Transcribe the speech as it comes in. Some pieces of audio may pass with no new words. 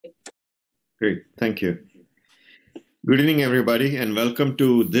Great. Thank you. Good evening, everybody, and welcome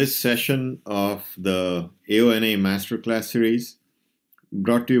to this session of the AONA Masterclass series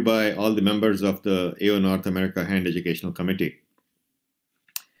brought to you by all the members of the AO North America Hand Educational Committee.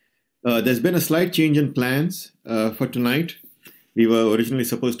 There's been a slight change in plans for tonight. We were originally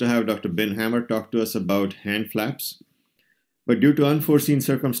supposed to have Dr. Ben Hammer talk to us about hand flaps, but due to unforeseen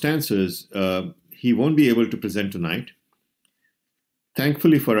circumstances, he won't be able to present tonight.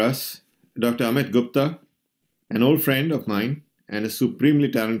 Thankfully for us, Dr. Amit Gupta, an old friend of mine and a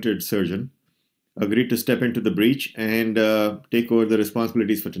supremely talented surgeon, agreed to step into the breach and take over the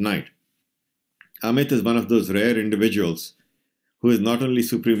responsibilities for tonight. Amit is one of those rare individuals who is not only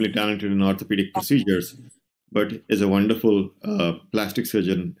supremely talented in orthopedic procedures, but is a wonderful plastic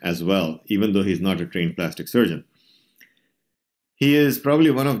surgeon as well, even though he's not a trained plastic surgeon. He is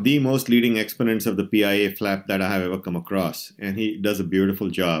probably one of the most leading exponents of the PIA flap that I have ever come across, and he does a beautiful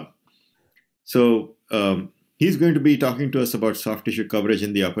job. So he's going to be talking to us about soft tissue coverage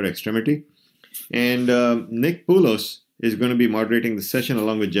in the upper extremity. And Nick Pulos is going to be moderating the session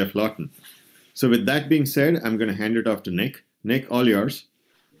along with Jeff Lawton. So with that being said, I'm going to hand it off to Nick. Nick, all yours.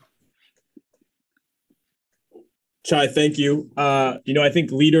 Chai, thank you. I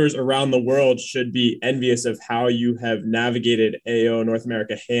think leaders around the world should be envious of how you have navigated AO North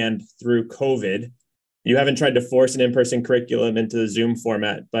America Hand through COVID. You haven't tried to force an in-person curriculum into the Zoom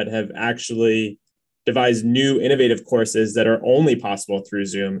format, but have actually devised new innovative courses that are only possible through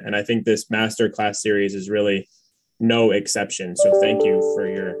Zoom. And I think this masterclass series is really no exception. So thank you for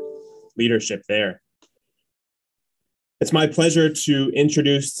your leadership there. It's my pleasure to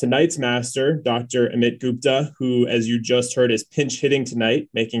introduce tonight's master, Dr. Amit Gupta, who, as you just heard, is pinch hitting tonight,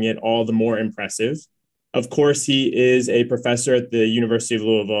 making it all the more impressive. Of course, he is a professor at the University of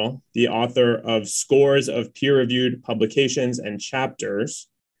Louisville, the author of scores of peer-reviewed publications and chapters,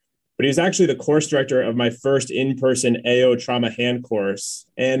 but he's actually the course director of my first in-person AO trauma hand course.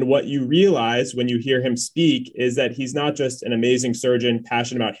 And what you realize when you hear him speak is that he's not just an amazing surgeon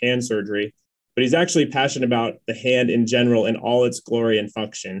passionate about hand surgery, but he's actually passionate about the hand in general in all its glory and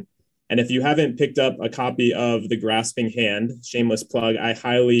function. And if you haven't picked up a copy of The Grasping Hand, shameless plug, I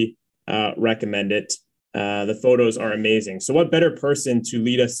highly recommend it. The photos are amazing. So what better person to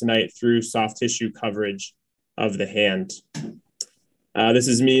lead us tonight through soft tissue coverage of the hand? This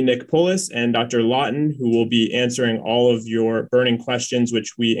is me, Nick Pulos, and Dr. Lawton, who will be answering all of your burning questions,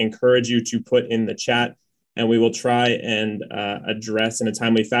 which we encourage you to put in the chat, and we will try and address in a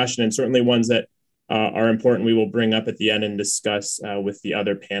timely fashion, and certainly ones that are important we will bring up at the end and discuss with the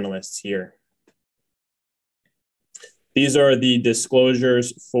other panelists here. These are the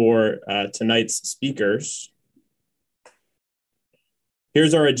disclosures for tonight's speakers.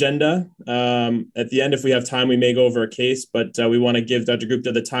 Here's our agenda. At the end, if we have time, we may go over a case, but we want to give Dr.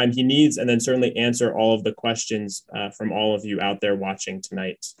 Gupta the time he needs and then certainly answer all of the questions from all of you out there watching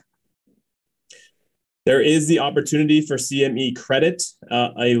tonight. There is the opportunity for CME credit.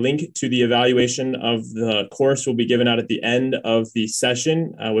 A link to the evaluation of the course will be given out at the end of the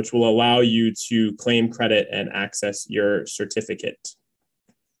session, which will allow you to claim credit and access your certificate.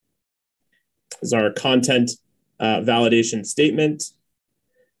 This is our content validation statement.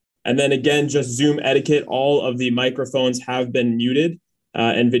 And then again, just Zoom etiquette, all of the microphones have been muted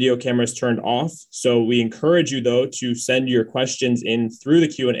and video cameras turned off. So we encourage you, though, to send your questions in through the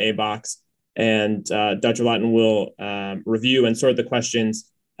Q&A box, and Dr. Lawton will review and sort the questions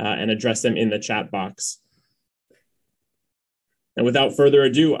and address them in the chat box. And without further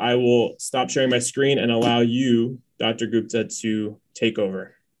ado, I will stop sharing my screen and allow you, Dr. Gupta, to take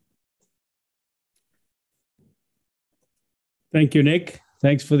over. Thank you, Nick.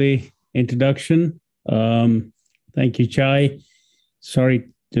 Thanks for the introduction. Thank you, Chai. Sorry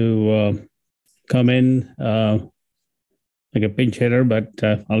to come in like a pinch hitter, but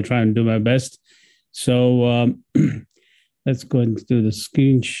I'll try and do my best. So let's go and do the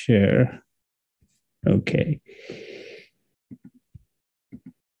screen share. Okay.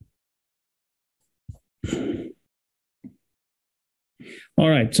 All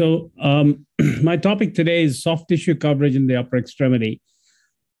right. So my topic today is soft tissue coverage in the upper extremity.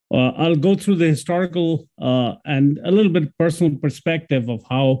 I'll go through the historical and a little bit personal perspective of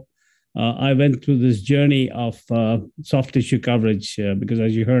how I went through this journey of soft tissue coverage because,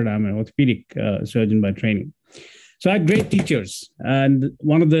 as you heard, I'm an orthopedic surgeon by training. So I had great teachers, and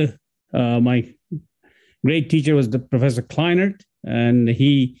one of the my great teacher was the Professor Kleinert, and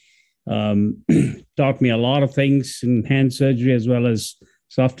he taught me a lot of things in hand surgery as well as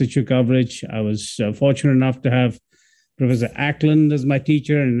soft tissue coverage. I was fortunate enough to have Professor Ackland as my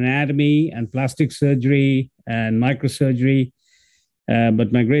teacher in anatomy and plastic surgery and microsurgery.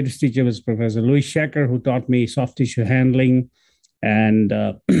 But my greatest teacher was Professor Louis Schecker, who taught me soft tissue handling and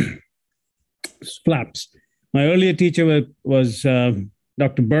flaps. My earlier teacher was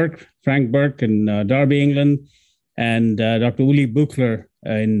Dr. Burke, Frank Burke in Derby, England, and Dr. Uli Buchler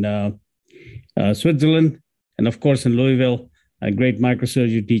in Switzerland, and of course in Louisville, a great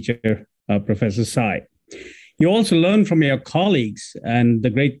microsurgery teacher, Professor Sai. You also learn from your colleagues, and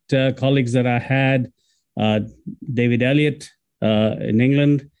the great colleagues that I had, David Elliott in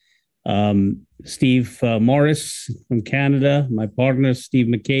England, Steve Morris from Canada, my partner, Steve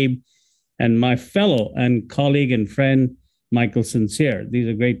McCabe, and my fellow and colleague and friend, Michael Sincere. These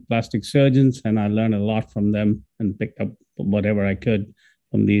are great plastic surgeons, and I learned a lot from them and picked up whatever I could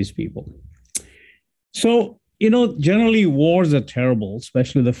from these people. So, generally wars are terrible,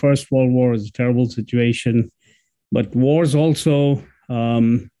 especially the First World War is a terrible situation. But wars also,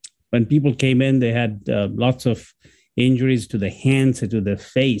 when people came in, they had lots of injuries to the hands and to the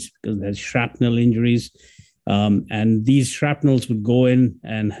face because there's shrapnel injuries. And these shrapnels would go in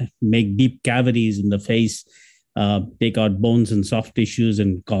and make deep cavities in the face, take out bones and soft tissues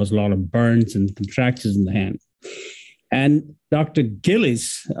and cause a lot of burns and contractures in the hand. And Dr.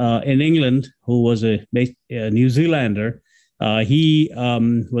 Gillies in England, who was a New Zealander, he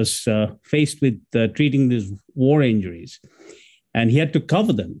was faced with treating these war injuries, and he had to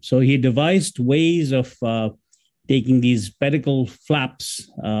cover them. So he devised ways of taking these pedicle flaps,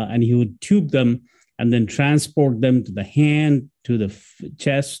 and he would tube them and then transport them to the hand, to the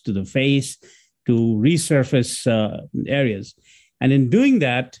chest, to the face, to resurface areas. And in doing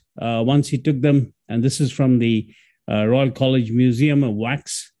that, once he took them, and this is from the Royal College Museum of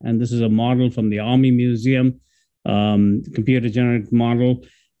Wax, and this is a model from the Army Museum, computer-generated model.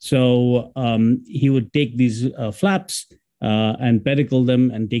 So he would take these flaps and pedicle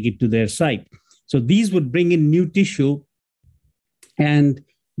them and take it to their site. So these would bring in new tissue, and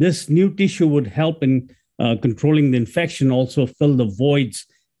this new tissue would help in controlling the infection, also fill the voids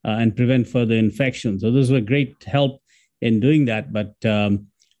and prevent further infection. So this was a great help in doing that, but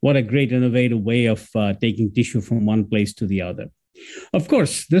what a great innovative way of taking tissue from one place to the other. Of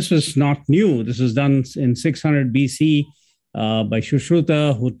course, this was not new. This was done in 600 BC by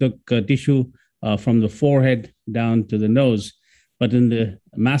Sushruta, who took tissue from the forehead down to the nose. But in the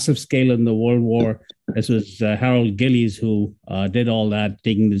massive scale in the World War, this was Harold Gillies who did all that,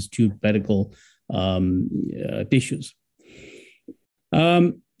 taking these tube pedicle tissues.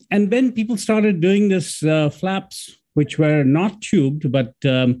 And when people started doing this flaps, which were not tubed, but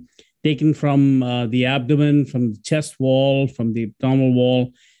taken from the abdomen, from the chest wall, from the abdominal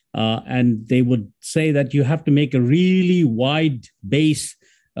wall, and they would say that you have to make a really wide base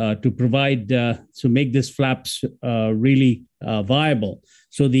to provide, to make this flaps really viable.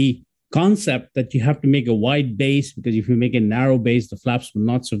 So the concept that you have to make a wide base, because if you make a narrow base, the flaps will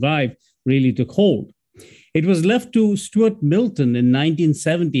not survive, really took hold. It was left to Stuart Milton in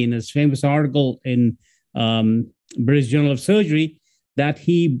 1970 in his famous article in British Journal of Surgery that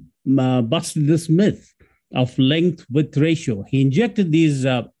he busted this myth of length-width ratio. He injected these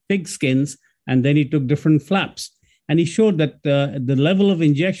pig skins, and then he took different flaps. And he showed that the level of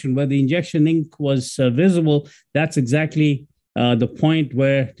injection, where the injection ink was visible, that's exactly the point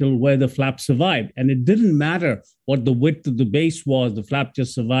where the flap survived. And it didn't matter what the width of the base was, the flap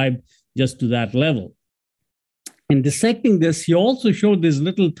just survived just to that level. In dissecting this, he also showed these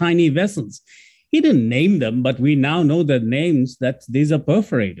little tiny vessels. He didn't name them, but we now know their names, that these are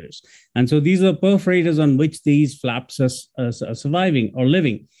perforators. And so these are perforators on which these flaps are surviving or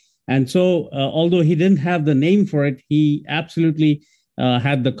living. And so although he didn't have the name for it, he absolutely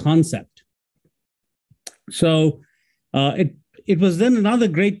had the concept. So it was then another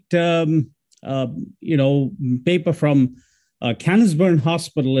great paper from Canisburn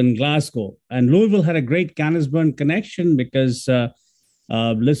Hospital in Glasgow. And Louisville had a great Canisburn connection because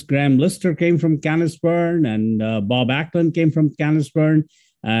Graham Lister came from Canisburn, and Bob Ackland came from Canisburn,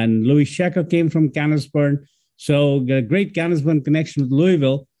 and Louis Schecker came from Canisburn. So a great Canisburn connection with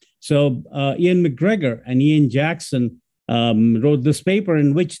Louisville. So Ian McGregor and Ian Jackson wrote this paper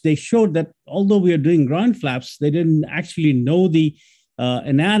in which they showed that although we are doing groin flaps, they didn't actually know the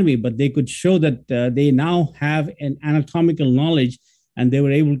anatomy, but they could show that they now have an anatomical knowledge, and they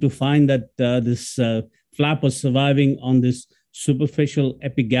were able to find that this flap was surviving on this superficial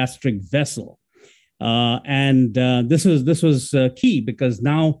epigastric vessel. This was key because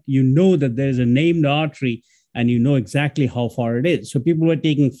now you know that there's a named artery and you know exactly how far it is. So people were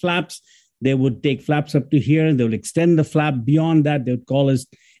taking flaps. They would take flaps up to here, and they would extend the flap beyond that. They would call this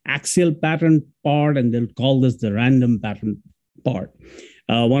axial pattern part, and they'll call this the random pattern part.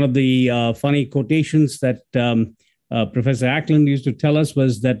 One of the funny quotations that Professor Ackland used to tell us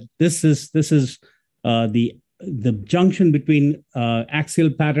was that this is the junction between axial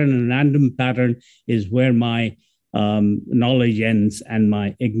pattern and random pattern is where my knowledge ends and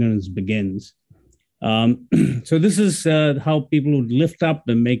my ignorance begins. So this is how people would lift up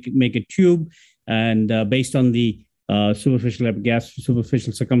and make a tube, and based on the superficial epigastric,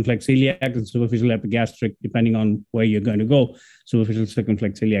 superficial circumflex iliac, and superficial epigastric, depending on where you're going to go, superficial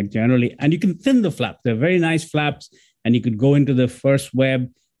circumflex iliac generally. And you can thin the flap. They're very nice flaps, and you could go into the first web,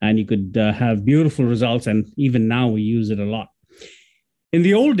 and you could have beautiful results. And even now we use it a lot. In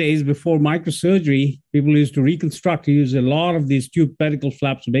the old days, before microsurgery, people used to reconstruct, use a lot of these tube pedicle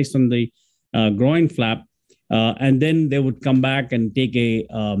flaps based on the groin flap. And then they would come back and take a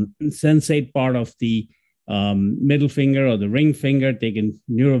sensate part of the middle finger or the ring finger, take a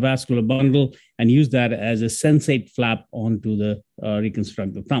neurovascular bundle, and use that as a sensate flap onto the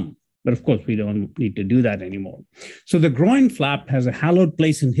reconstruct the thumb. But of course, we don't need to do that anymore. So the groin flap has a hallowed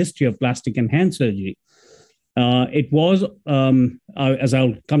place in history of plastic and hand surgery. It was, as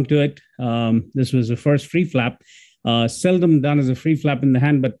I'll come to it, this was the first free flap, seldom done as a free flap in the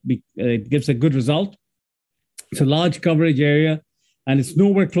hand, but it gives a good result. It's a large coverage area, and it's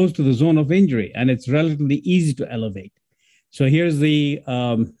nowhere close to the zone of injury, and it's relatively easy to elevate. So here's the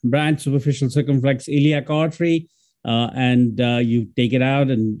branch superficial circumflex iliac artery, and you take it out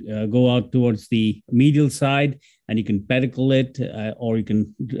and go out towards the medial side, and you can pedicle it, or you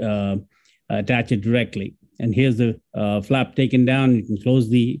can attach it directly. And here's the flap taken down. You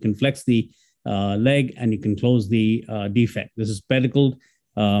can flex the leg, and you can close the defect. This is pedicled.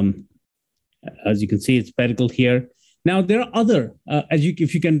 As you can see, it's pedicled here. Now, there are other,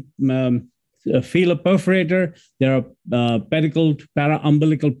 if you can feel a perforator, there are pedicled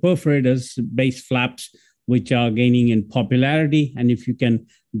para-umbilical perforators based flaps, which are gaining in popularity. And if you can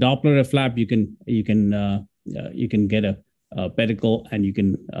Doppler a flap, you can get a pedicle, and you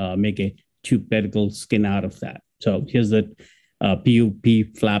can make a tube pedicle skin out of that. So here's the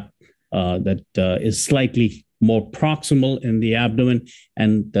PUP flap that is slightly more proximal in the abdomen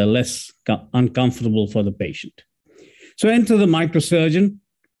and less uncomfortable for the patient. So enter the microsurgeon.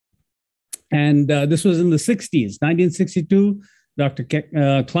 And this was in the 60s, 1962, Dr.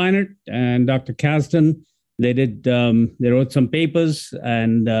 Kleinert and Dr. Kasdan, they wrote some papers,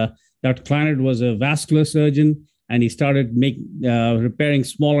 and Dr. Kleinert was a vascular surgeon, and he started repairing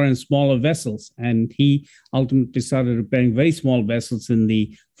smaller and smaller vessels. And he ultimately started repairing very small vessels in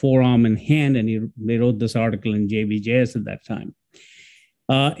the forearm and hand, and they wrote this article in JBJS at that time.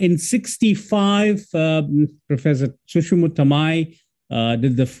 In 65, Professor Susumu Tamai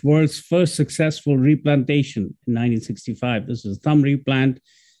did the world's first successful replantation in 1965. This was a thumb replant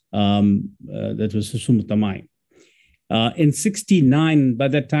that was Susumu Tamai. In 69, by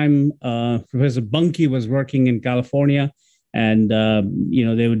that time, Professor Bunke was working in California, and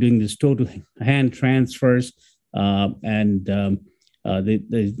they were doing this total hand transfers, and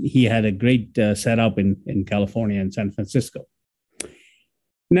he had a great setup in California and San Francisco.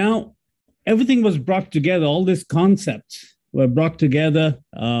 Now, everything was brought together. All these concepts were brought together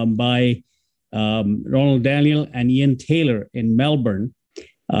by Ronald Daniel and Ian Taylor in Melbourne.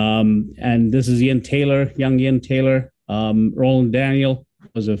 And this is Ian Taylor, young Ian Taylor. Roland Daniel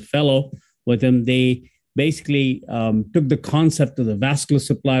was a fellow with him. They basically took the concept of the vascular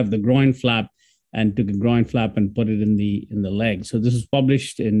supply of the groin flap and took a groin flap and put it in the leg. So this was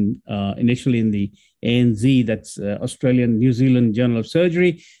published initially in the ANZ, that's Australian New Zealand Journal of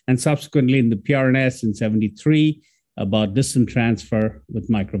Surgery, and subsequently in the PRNS in 73 about distant transfer with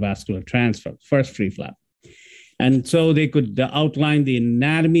microvascular transfer, first free flap. And so they could outline the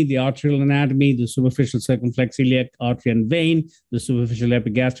anatomy, the arterial anatomy, the superficial circumflex iliac artery and vein, the superficial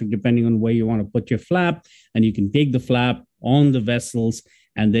epigastric, depending on where you want to put your flap. And you can take the flap on the vessels,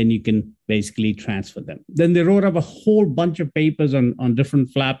 and then you can basically transfer them. Then they wrote up a whole bunch of papers on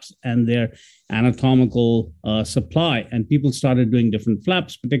different flaps and their anatomical supply. And people started doing different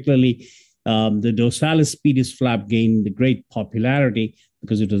flaps, particularly the dorsalis pedis flap gained great popularity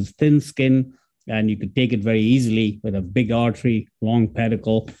because it was thin skin, and you could take it very easily with a big artery, long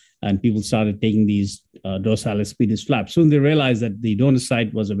pedicle, and people started taking these dorsalis pedis flaps. Soon they realized that the donor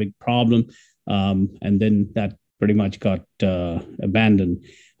site was a big problem, and then that pretty much got abandoned.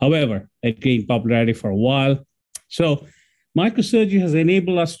 However, it gained popularity for a while. So microsurgery has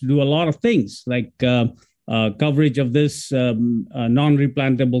enabled us to do a lot of things, like coverage of this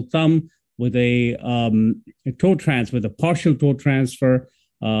non-replantable thumb with a toe transfer, with a partial toe transfer,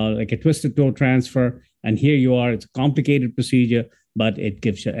 like a twisted toe transfer. And here you are, it's a complicated procedure, but it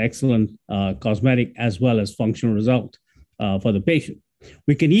gives you excellent cosmetic as well as functional result for the patient.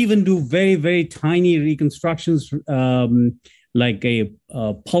 We can even do very, very tiny reconstructions, like a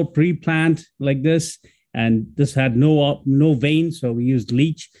pulp replant like this. And this had no vein, so we used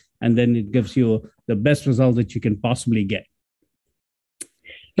leech, and then it gives you the best result that you can possibly get.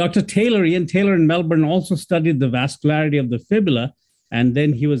 Dr. Taylor, Ian Taylor in Melbourne, also studied the vascularity of the fibula, and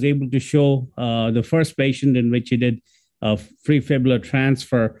then he was able to show the first patient in which he did a free fibular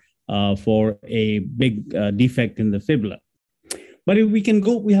transfer for a big defect in the fibula. But if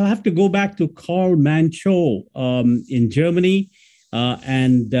we have to go back to Karl Manchot in Germany,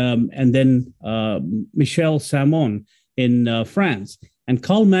 and then Michel Samon in France. And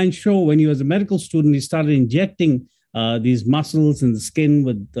Karl Manchot, when he was a medical student, he started injecting these muscles in the skin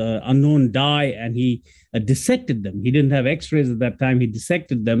with unknown dye, and he dissected them. He didn't have x-rays at that time. He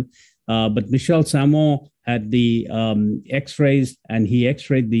dissected them. But Michel Samon had the x-rays, and he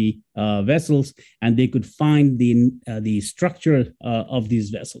x-rayed the vessels, and they could find the structure of these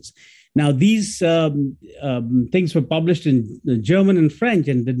vessels. Now, these things were published in German and French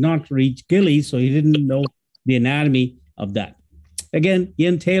and did not reach Gillies, so he didn't know the anatomy of that. Again,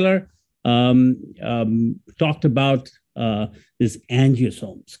 Ian Taylor talked about these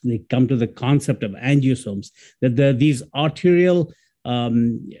angiosomes. They come to the concept of angiosomes, that there are these arterial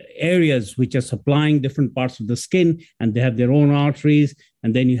areas which are supplying different parts of the skin, and they have their own arteries,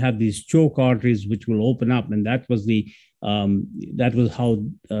 and then you have these choke arteries which will open up, and that was how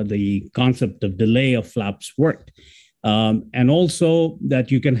the concept of delay of flaps worked. And also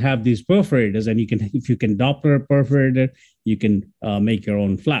that you can have these perforators, and if you can Doppler a perforator, you can make your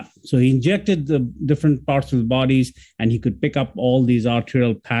own flap. So he injected the different parts of the bodies, and he could pick up all these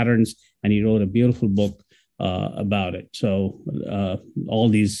arterial patterns, and he wrote a beautiful book about it. So all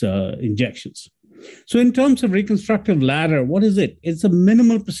these injections. So in terms of reconstructive ladder, what is it? It's a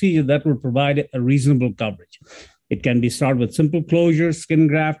minimal procedure that will provide a reasonable coverage. It can be started with simple closures, skin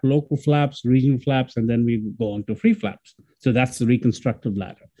graft, local flaps, regional flaps, and then we go on to free flaps. So that's the reconstructive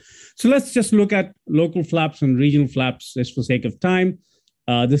ladder. So let's just look at local flaps and regional flaps just for sake of time.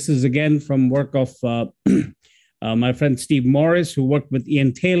 This is again from work of my friend Steve Morris, who worked with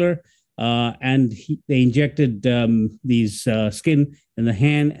Ian Taylor, and they injected these skin in the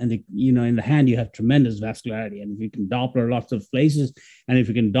hand, and in the hand you have tremendous vascularity, and if you can Doppler lots of places, and if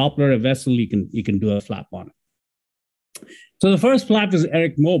you can Doppler a vessel, you can do a flap on it. So the first flap is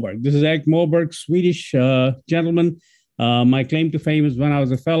Erik Moberg. This is Erik Moberg, Swedish gentleman. My claim to fame is when I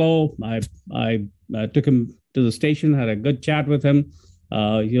was a fellow, I took him to the station, had a good chat with him.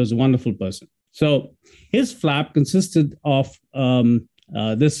 He was a wonderful person. So his flap consisted of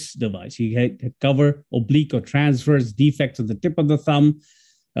this device. He had cover oblique or transverse defects at the tip of the thumb,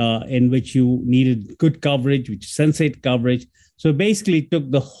 in which you needed good coverage, which sensate coverage. So basically took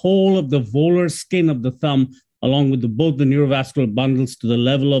the whole of the volar skin of the thumb along with both the neurovascular bundles to the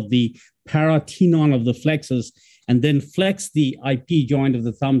level of the paratenon of the flexus, and then flex the IP joint of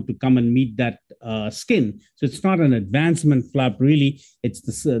the thumb to come and meet that skin. So it's not an advancement flap, really. It's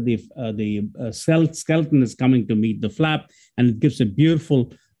the skeleton is coming to meet the flap, and it gives a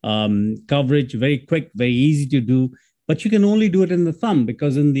beautiful coverage, very quick, very easy to do. But you can only do it in the thumb,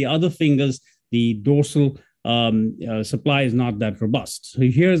 because in the other fingers, the dorsal supply is not that robust. So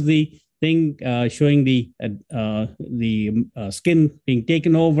here's the thing showing the skin being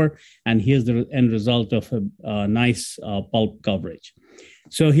taken over, and here's the end result of a nice pulp coverage.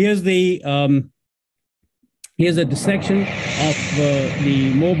 So here's a dissection of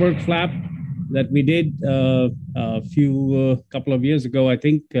the Moberg flap that we did a couple of years ago, I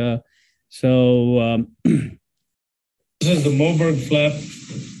think. This is the Moberg flap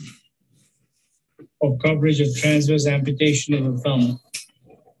for coverage of transverse amputation of the thumb.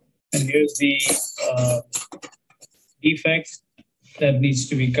 And here's the defect that needs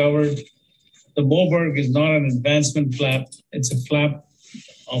to be covered. The Moberg is not an advancement flap. It's a flap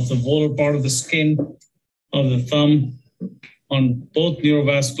of the volar part of the skin of the thumb on both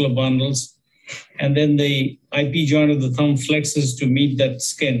neurovascular bundles. And then the IP joint of the thumb flexes to meet that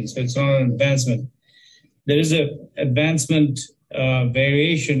skin. So it's not an advancement. There is an advancement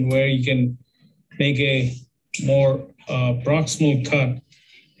variation where you can make a more proximal cut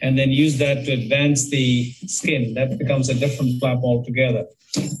and then use that to advance the skin. That becomes a different flap altogether.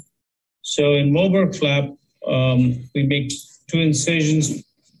 So in Moberg flap, we make 2 incisions,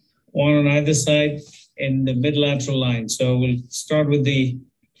 one on either side in the midlateral line. So we'll start with the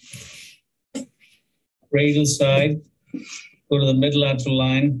radial side, go to the midlateral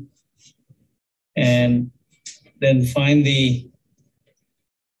line, and then find the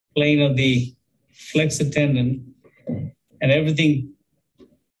plane of the flexor tendon, and everything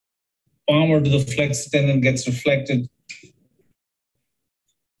palmar to the flexor tendon gets reflected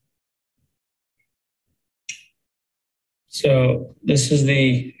So this is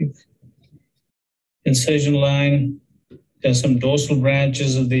the incision line. There's some dorsal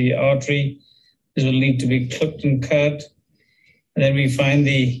branches of the artery. This will need to be clipped and cut. And then we find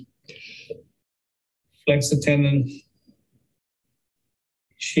the flexor tendon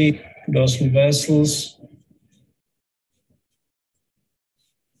sheath, dorsal vessels.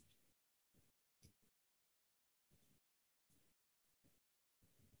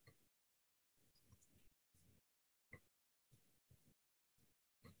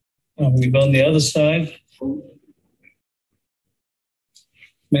 We go on the other side.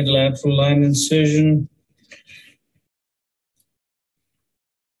 Midlateral line incision.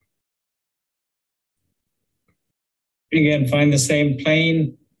 Again, find the same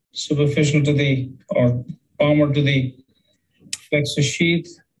plane, superficial to the, or palmar to the flexor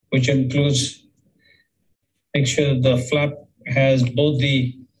sheath, which includes, make sure the flap has both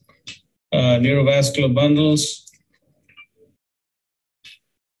the neurovascular bundles.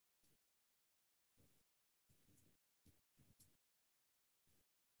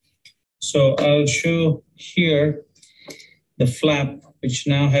 So I'll show here the flap, which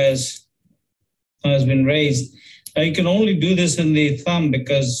now has been raised. Now you can only do this in the thumb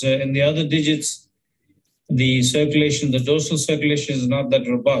because in the other digits, the circulation, the dorsal circulation is not that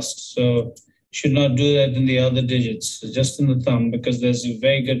robust. So you should not do that in the other digits, just in the thumb, because there's a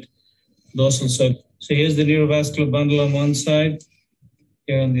very good dorsal circulation. So here's the neurovascular bundle on one side,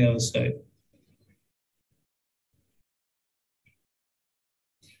 here on the other side.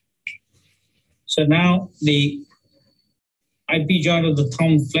 So now the IP joint of the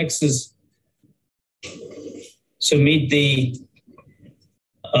thumb flexes to meet the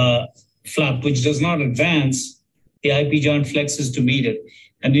flap, which does not advance. The IP joint flexes to meet it.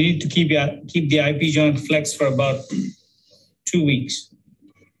 And you need to keep the IP joint flexed for about 2 weeks.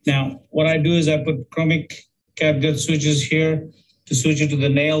 Now, what I do is I put chromic catgut sutures here to suture to the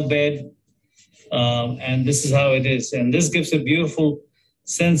nail bed. And this is how it is. And this gives a beautiful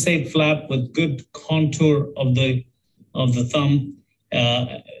sensate flap with good contour of the thumb,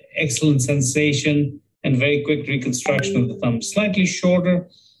 excellent sensation, and very quick reconstruction of the thumb. Slightly shorter,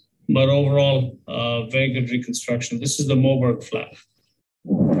 but overall, very good reconstruction. This is the Moberg flap.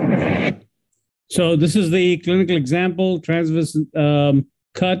 So this is the clinical example, transverse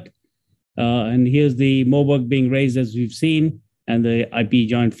cut, and here's the Moberg being raised as we've seen, and the IP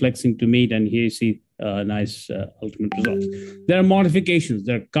joint flexing to meet, and here you see nice ultimate results. There are modifications.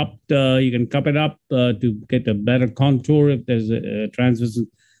 They're cupped. You can cup it up to get a better contour if there's a transverse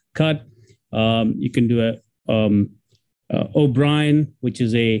cut. You can do a O'Brien, which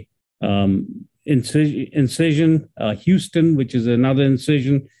is a incision, Houston, which is another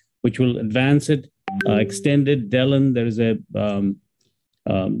incision, which will advance it, extend it. Dellen, there is a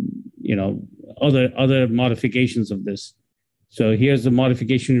other modifications of this. So here's the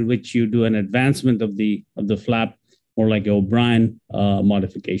modification in which you do an advancement of the flap, more like O'Brien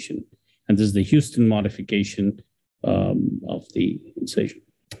modification, and this is the Houston modification of the incision.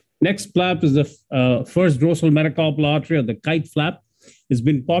 Next flap is the first dorsal metacarpal artery, or the kite flap. It's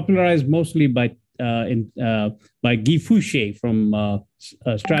been popularized mostly by Guy Fouché from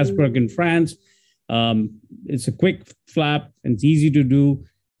Strasbourg in France. It's a quick flap, and it's easy to do,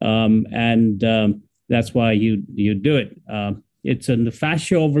 and that's why you do it. It's in the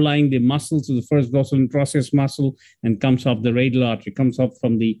fascia overlying the muscles of the first dorsal interosseous muscle and comes off the radial artery, comes up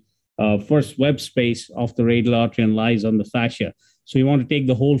from the first web space of the radial artery and lies on the fascia. So you want to take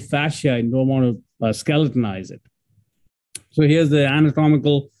the whole fascia and don't want to skeletonize it. So here's the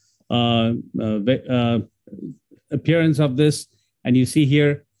anatomical appearance of this, and you see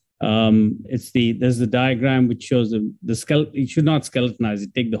here there's the diagram which shows the skeleton. You should not skeletonize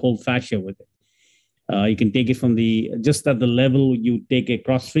it. Take the whole fascia with it. You can take it from just at the level you take a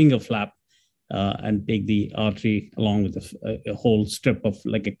cross finger flap and take the artery along with a whole strip of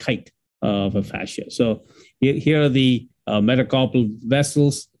like a kite of a fascia. So here are the metacarpal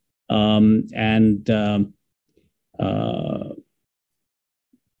vessels and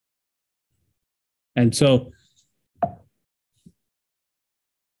so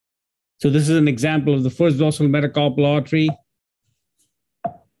this is an example of the first dorsal metacarpal artery.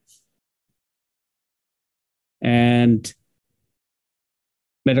 And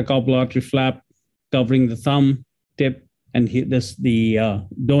metacarpal artery flap covering the thumb tip, and the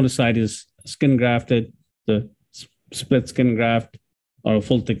donor side is skin grafted, the split skin graft or a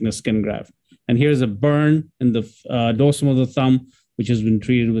full thickness skin graft. And here's a burn in the dorsum of the thumb, which has been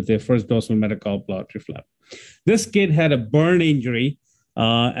treated with their first dorsal metacarpal artery flap. This kid had a burn injury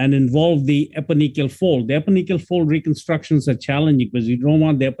and involved the eponychial fold. The eponychial fold reconstructions are challenging because you don't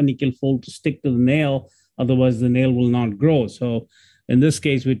want the eponychial fold to stick to the nail. Otherwise, the nail will not grow. So in this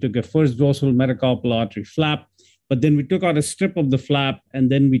case, we took a first dorsal metacarpal artery flap, but then we took out a strip of the flap,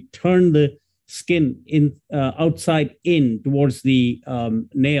 and then we turned the skin in outside in towards the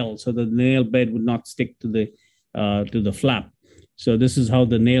nail, so that the nail bed would not stick to the flap. So this is how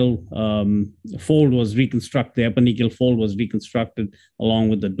the nail fold was reconstructed. The eponychial fold was reconstructed along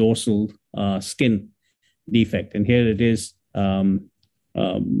with the dorsal skin defect, and here it is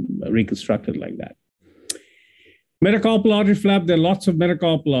reconstructed like that. Metacarpal artery flap, there are lots of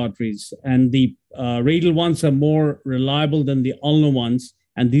metacarpal arteries, and the radial ones are more reliable than the ulnar ones,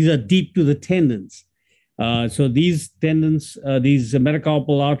 and these are deep to the tendons. So these tendons, these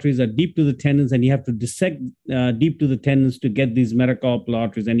metacarpal arteries are deep to the tendons, and you have to dissect deep to the tendons to get these metacarpal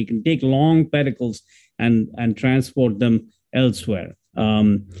arteries, and you can take long pedicles and transport them elsewhere.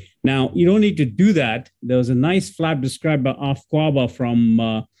 Now, you don't need to do that. There was a nice flap described by Afkwaba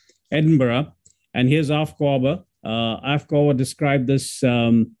from Edinburgh, and here's Afkwaba. Afkwaba described this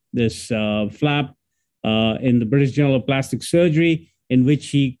flap in the British Journal of Plastic Surgery, in which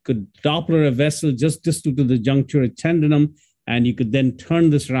he could Doppler a vessel just distal to the juncture tendinum, and you could then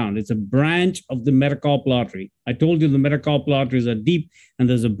turn this around. It's a branch of the metacarpal artery. I told you the metacarpal arteries are deep, and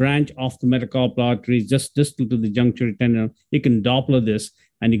there's a branch of the metacarpal arteries just distal to the juncture tendinum. You can Doppler this,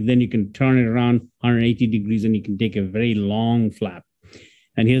 and then you can turn it around 180 degrees, and you can take a very long flap.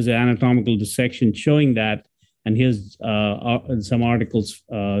 And here's an anatomical dissection showing that. And here's some articles,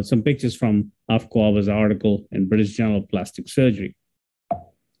 some pictures from Afkwaba's article in British Journal of Plastic Surgery.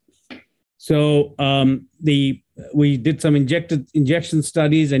 So we did some injection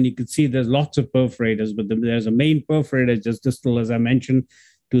studies, and you can see there's lots of perforators, but there's a main perforator just distal, as I mentioned,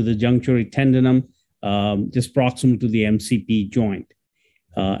 to the juncture tendinum, just proximal to the MCP joint.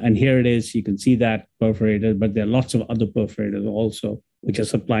 And here it is. You can see that perforator, but there are lots of other perforators also, which are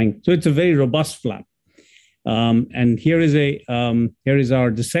supplying. So it's a very robust flap. And here is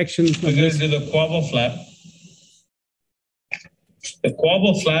our dissection. We're going to do the Quabo flap. The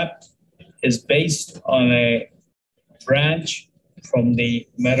Quabo flap is based on a branch from the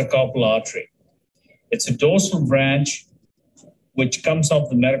metacarpal artery. It's a dorsal branch which comes off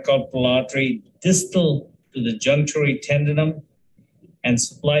the metacarpal artery distal to the juncture tendinum and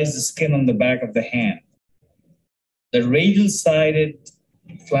supplies the skin on the back of the hand. The radial-sided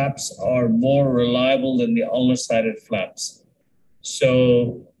flaps are more reliable than the ulnar-sided flaps.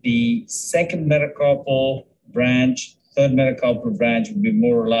 So the second metacarpal branch, third metacarpal branch would be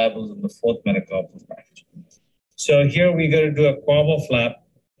more reliable than the fourth metacarpal branch. So here we're going to do a Quabo flap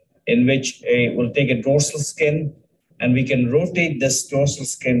in which we'll take a dorsal skin, and we can rotate this dorsal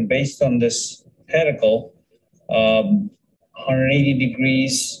skin based on this pedicle 180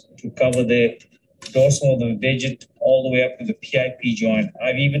 degrees to cover the dorsal of the digit all the way up to the PIP joint.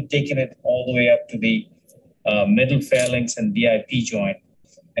 I've even taken it all the way up to the middle phalanx and BIP joint,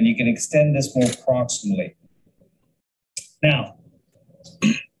 and you can extend this more proximally. Now,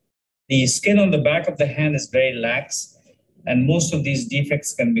 the skin on the back of the hand is very lax, and most of these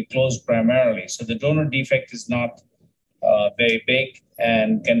defects can be closed primarily. So the donor defect is not very big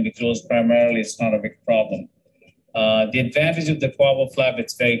and can be closed primarily. It's not a big problem. The advantage of the Quabo flap,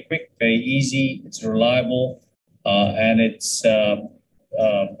 it's very quick, very easy, it's reliable, and it's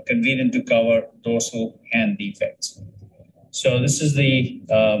convenient to cover dorsal hand defects. So this is the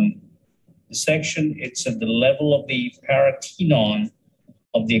section. It's at the level of the paratenon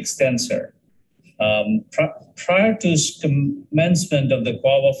of the extensor. Prior to commencement of the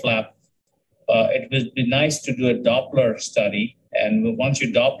Quabo flap, it would be nice to do a Doppler study. And once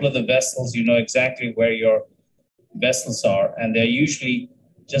you Doppler the vessels, you know exactly where your vessels are, and they're usually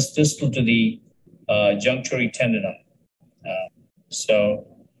just distal to the juncture tendinum. So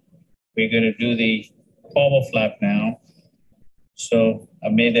we're going to do the Quabo flap now. So I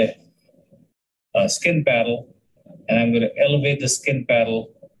made a skin paddle, and I'm going to elevate the skin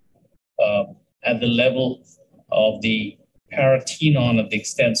paddle at the level of the paratenon of the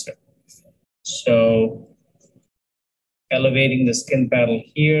extensor. So elevating the skin paddle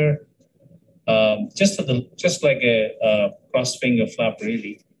here, just like a cross finger flap,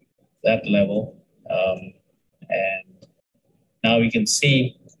 really, that level. And now we can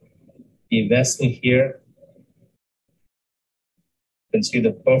see the vessel here. You can see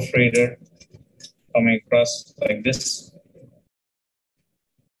the perforator coming across like this.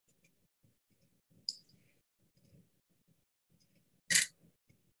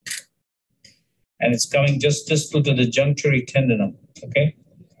 And it's coming just distal to the juncture tendinum, okay?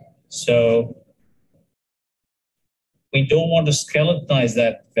 So we don't want to skeletonize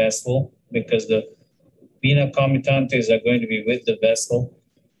that vessel because the vena commitantes are going to be with the vessel.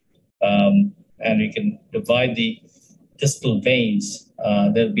 and we can divide the distal veins.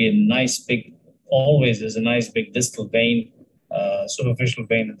 There'll be a nice big, always there's a nice big distal vein, superficial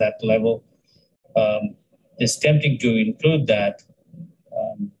vein at that level. It's tempting to include that,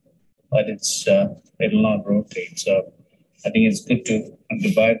 but it'll not rotate. So I think it's good to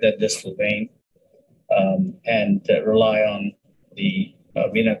divide that distal vein and rely on the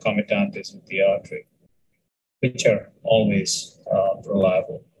vena comitantes of the artery, which are always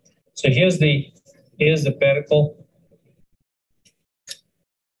reliable. So here's the pedicle,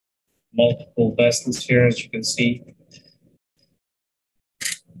 multiple vessels here, as you can see,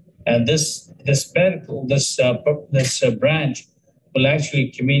 and this pedicle, this branch will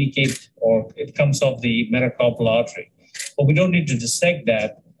actually communicate, or it comes off the metacarpal artery. But we don't need to dissect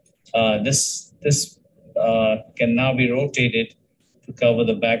that. This can now be rotated to cover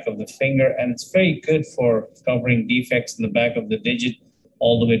the back of the finger, and it's very good for covering defects in the back of the digit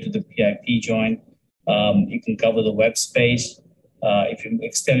all the way to the PIP joint. You can cover the web space. If you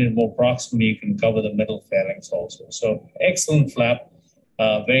extend it more proximally, you can cover the middle phalanx also. So excellent flap,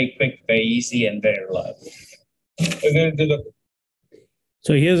 very quick, very easy, and very reliable.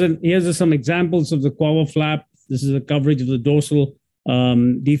 So here's some examples of the Quava flap. This is the coverage of the dorsal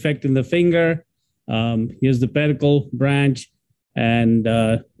defect in the finger. Here's the pedicle branch, and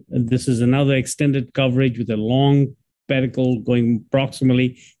this is another extended coverage with a long pedicle going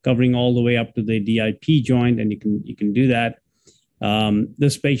proximally, covering all the way up to the DIP joint, and you can do that.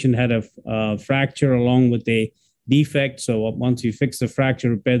 This patient had a fracture along with a defect, so once you fix the fracture,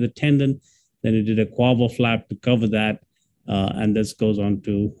 repair the tendon, then it did a Quava flap to cover that. And this goes on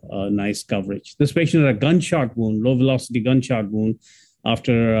to nice coverage. This patient had a gunshot wound, low velocity gunshot wound.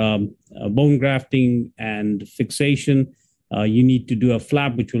 After bone grafting and fixation, you need to do a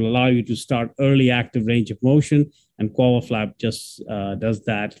flap which will allow you to start early active range of motion, and Quava flap just does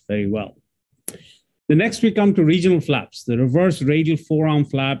that very well. The next we come to regional flaps. The reverse radial forearm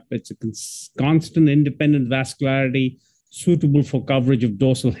flap, it's a constant independent vascularity suitable for coverage of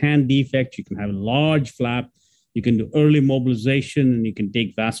dorsal hand defects. You can have a large flap. You can do early mobilization, and you can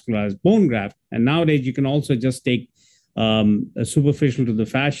take vascularized bone graft. And nowadays, you can also just take a superficial to the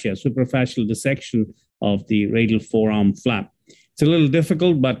fascia, superficial dissection of the radial forearm flap. It's a little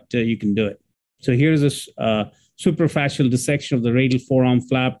difficult, but you can do it. So here's a superficial dissection of the radial forearm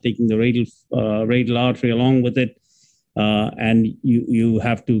flap, taking the radial artery along with it. And you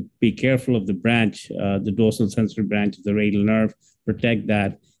have to be careful of the branch, the dorsal sensory branch of the radial nerve, protect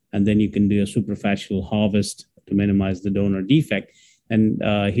that. And then you can do a superficial harvest to minimize the donor defect. And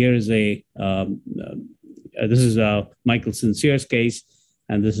here is this is Michael Sincere's case,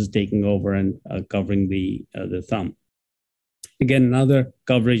 and this is taking over and covering the thumb. Again, another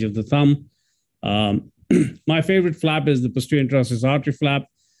coverage of the thumb. My favorite flap is the posterior interosseous artery flap,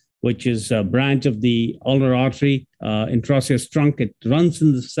 which is a branch of the ulnar artery, interosseous trunk. It runs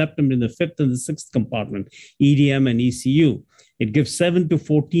in the septum in the 5th and the 6th compartment, EDM and ECU. It gives 7 to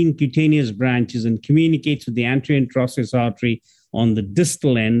 14 cutaneous branches and communicates with the anterior interosseous artery on the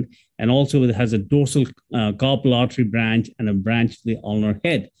distal end, and also it has a dorsal carpal artery branch and a branch to the ulnar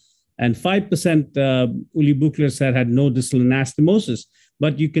head. And 5% ulibuclar set had no distal anastomosis,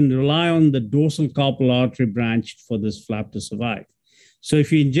 but you can rely on the dorsal carpal artery branch for this flap to survive. So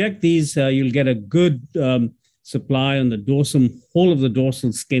if you inject these, you'll get a good supply on the dorsum, whole of the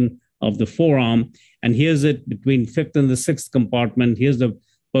dorsal skin of the forearm. And here's it between 5th and the 6th compartment. Here's the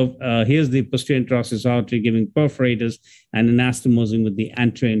posterior interosseous artery giving perforators and anastomosing with the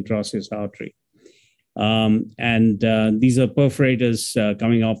anterior interosseous artery. These are perforators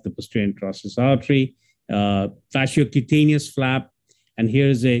coming off the posterior interosseous artery, fasciocutaneous flap, and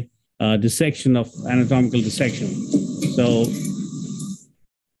here's a dissection of anatomical dissection. So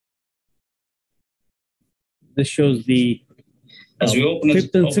this shows the as we open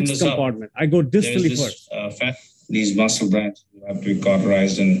 5th and 6th compartment. I go distally first. These muscle branches have to be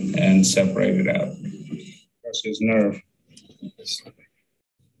cauterized and separated out. Versus nerve.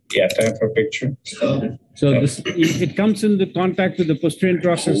 Yeah, time for a picture. So it comes into contact with the posterior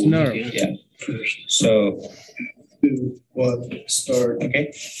interosseous nerve. Yeah. So 2, 1, start.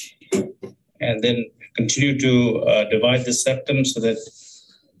 Okay. And then continue to divide the septum so that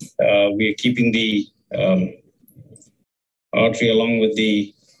we are keeping the artery along with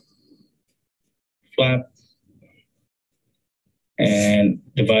the flap and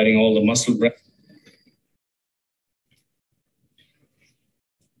dividing all the muscle branches.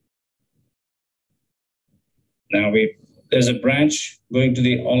 Now there's a branch going to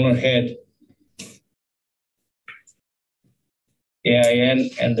the ulnar head, AIN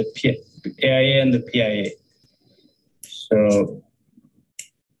and the AIA and the PIA.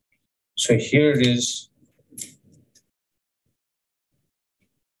 So here it is.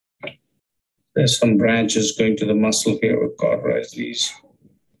 There's some branches going to the muscle here. We'll cauterize these.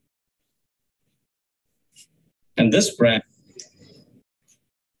 And this branch.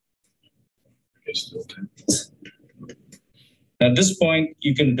 At this point,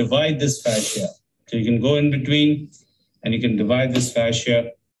 you can divide this fascia. So you can go in between and you can divide this fascia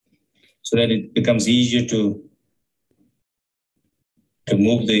so that it becomes easier to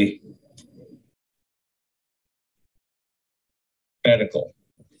move the pedicle.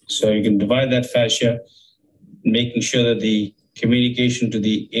 So you can divide that fascia, making sure that the communication to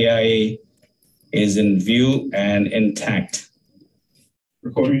the AIA is in view and intact.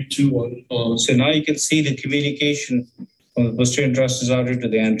 Recording 2-1. So now you can see the communication from the posterior interosseous artery to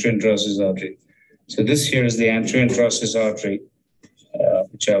the anterior interosseous artery. So this here is the anterior interosseous artery,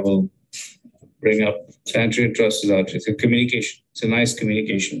 which I will bring up. It's anterior interosseous artery. It's a communication. It's a nice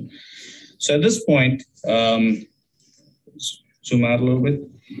communication. So at this point, zoom out a little bit.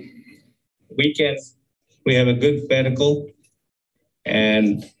 We have a good pedicle,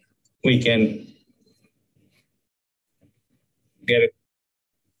 and we can get it.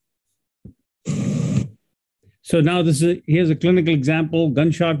 So now here's a clinical example,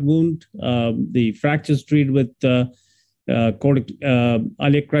 gunshot wound. The fractures treated with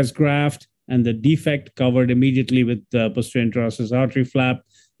iliac crest graft, and the defect covered immediately with posterior interosseous artery flap.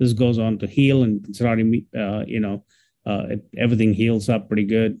 This goes on to heal, and everything heals up pretty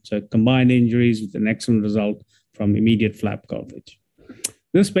good. So combined injuries with an excellent result from immediate flap coverage.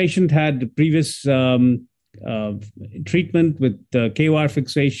 This patient had previous treatment with K-wire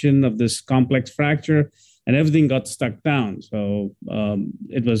fixation of this complex fracture, and everything got stuck down. So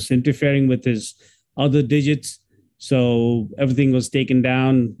it was interfering with his other digits. So everything was taken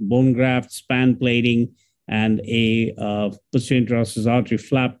down, bone graft, span plating, and a posterior interosseous artery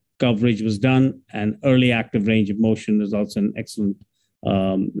flap coverage was done, and early active range of motion results in excellent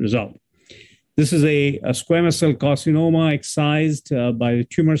result. This is a squamous cell carcinoma excised by a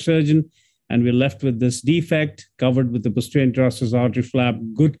tumor surgeon, and we're left with this defect covered with the posterior interosseous artery flap,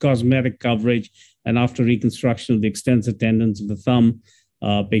 good cosmetic coverage, and after reconstruction of the extensor tendons of the thumb,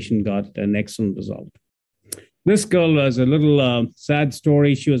 patient got an excellent result. This girl was a little sad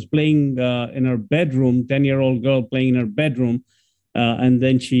story. She was playing in her bedroom, 10-year-old girl playing in her bedroom, and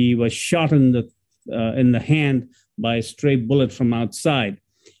then she was shot in the hand by a stray bullet from outside.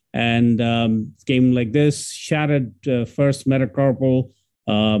 And came like this, shattered first metacarpal,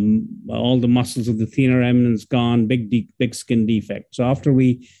 all the muscles of the thenar eminence gone, big skin defect. So after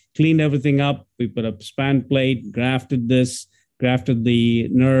we cleaned everything up, we put a span plate, grafted the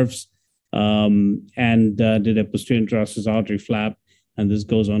nerves, and did a posterior interosseous artery flap. And this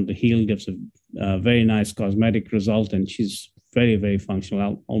goes on to heal, gives a very nice cosmetic result, and she's very, very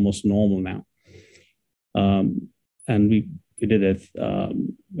functional, almost normal now. And we did it to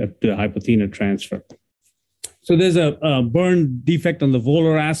a hypothenar transfer. So there's a burn defect on the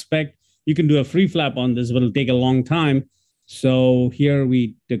volar aspect. You can do a free flap on this, but it'll take a long time. So here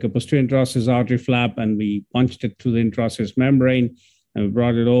we took a posterior interosseous artery flap and we punched it through the interosseous membrane, and we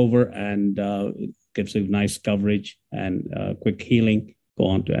brought it over, and it gives a nice coverage and quick healing. Go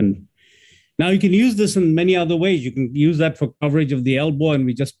on to, and now you can use this in many other ways. You can use that for coverage of the elbow, and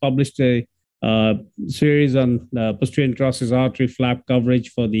we just published a series on posterior interosseous artery flap coverage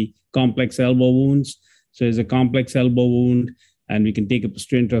for the complex elbow wounds. So there's a complex elbow wound, and we can take a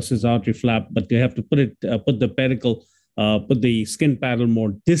posterior interosseous artery flap, but you have to put the pedicle, put the skin paddle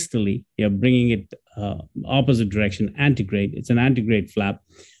more distally. You're bringing it opposite direction, antegrade. It's an antegrade flap.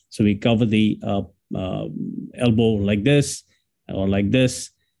 So we cover the elbow like this or like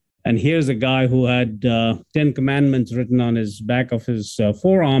this. And here's a guy who had 10 commandments written on his back of his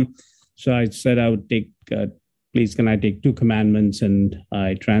forearm. So I said I would take, please, can I take 2 commandments? And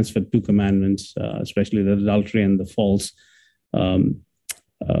I transferred 2 commandments, especially the adultery and the false,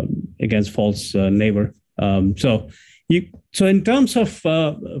 against false neighbor. So in terms of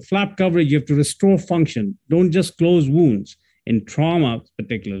flap coverage, you have to restore function. Don't just close wounds in trauma,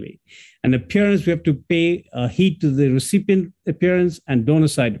 particularly. And appearance, we have to pay heed to the recipient appearance and donor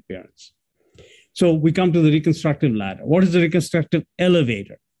side appearance. So we come to the reconstructive ladder. What is the reconstructive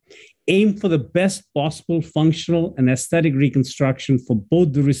elevator? Aim for the best possible functional and aesthetic reconstruction for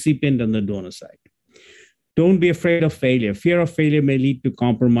both the recipient and the donor side. Don't be afraid of failure. Fear of failure may lead to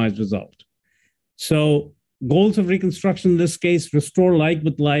compromised result. So goals of reconstruction in this case: restore like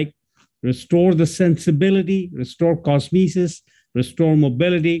with like, restore the sensibility, restore cosmesis, restore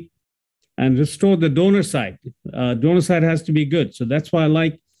mobility, and restore the donor side. Donor side has to be good. So that's why I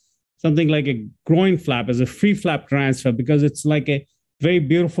like something like a groin flap as a free flap transfer, because it's like a very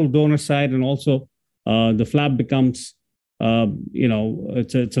beautiful donor side, and also the flap becomes,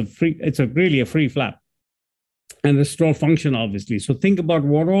 it's really a free flap, and restore function, obviously. So think about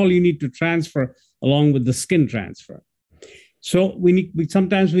what all you need to transfer along with the skin transfer. So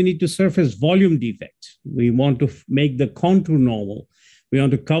sometimes we need to surface volume defects. We want to make the contour normal. We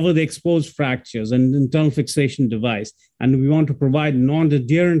want to cover the exposed fractures and internal fixation device. And we want to provide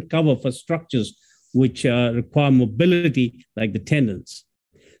non-adherent cover for structures which require mobility, like the tendons.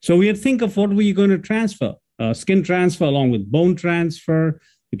 So we think of what we're going to transfer. Skin transfer along with bone transfer.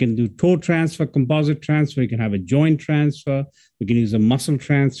 We can do toe transfer, composite transfer. You can have a joint transfer. We can use a muscle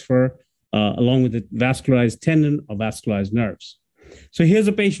transfer along with a vascularized tendon or vascularized nerves. So here's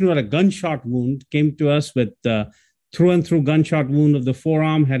a patient who had a gunshot wound, came to us with through and through gunshot wound of the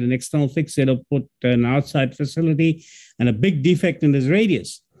forearm, had an external fixator put in an outside facility, and a big defect in his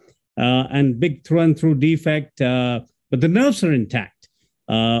radius, and big through and through defect, but the nerves are intact.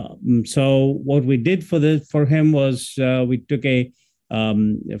 So what we did for him was we took a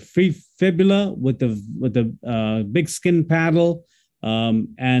free fibula with a big skin paddle,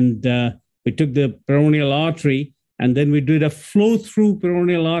 and we took the peroneal artery, and then we did a flow through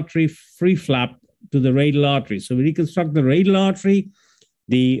peroneal artery free flap to the radial artery. So we reconstruct the radial artery,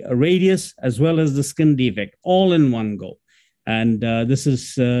 the radius, as well as the skin defect, all in one go. And this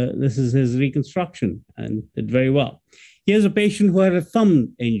is his reconstruction, and did very well. Here's a patient who had a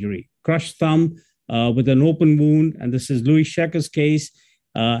thumb injury, crushed thumb with an open wound, and this is Louis Schecker's case.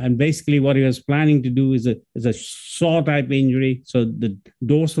 And basically what he was planning to do is a saw type injury. So the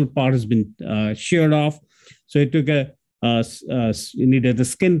dorsal part has been sheared off. So he took he needed a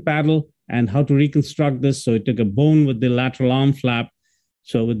skin paddle and how to reconstruct this. So he took a bone with the lateral arm flap.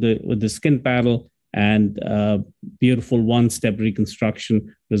 So with the skin paddle, and beautiful one-step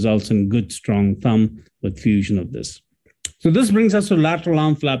reconstruction results in good, strong thumb with fusion of this. So this brings us to lateral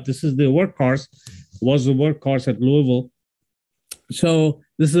arm flap. This is the workhorse, was the workhorse at Louisville. So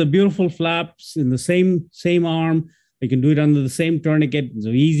this is a beautiful flap in the same arm. You can do it under the same tourniquet. It's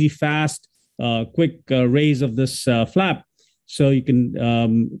an easy, fast, quick raise of this flap. So you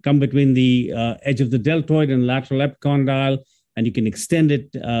can come between the edge of the deltoid and lateral epicondyle, and you can extend it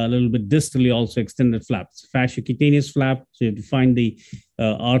a little bit distally, also extended flap. It's a fasciocutaneous flap. So you have to find the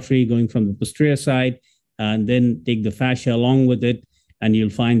artery going from the posterior side, and then take the fascia along with it, and you'll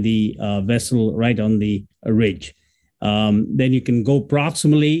find the vessel right on the ridge. Then you can go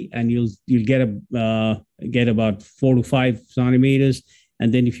proximally, and you'll get about 4 to 5 centimeters.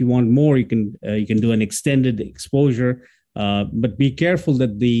 And then if you want more, you can do an extended exposure. But be careful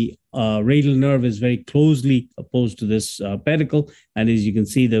that the radial nerve is very closely opposed to this pedicle. And as you can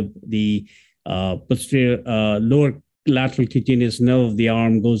see, the posterior lower lateral cutaneous nerve of the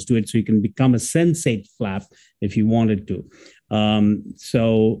arm goes to it, so you can become a sensate flap if you wanted to.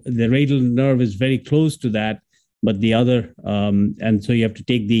 So the radial nerve is very close to that, but the other, and so you have to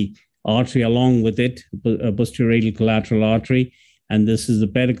take the artery along with it, posterior radial collateral artery, and this is the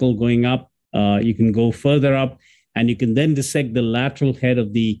pedicle going up. You can go further up, and you can then dissect the lateral head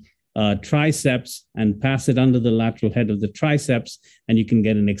of the triceps and pass it under the lateral head of the triceps, and you can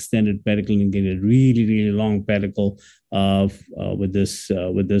get an extended pedicle and get a really, really long pedicle with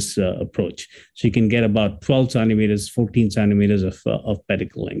this approach. So you can get about 12 centimeters, 14 centimeters of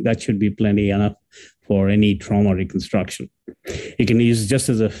pedicle length. That should be plenty enough for any trauma reconstruction. You can use just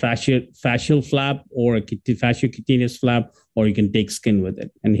as a fascial flap or a fasciocutaneous flap, or you can take skin with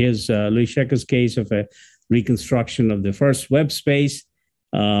it. And here's Louis Schecker's case of a reconstruction of the first web space.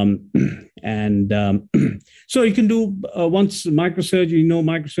 So you can do, once microsurgery,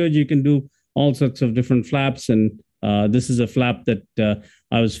 microsurgery, you can do all sorts of different flaps. And this is a flap that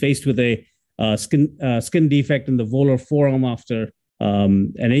I was faced with a skin defect in the volar forearm after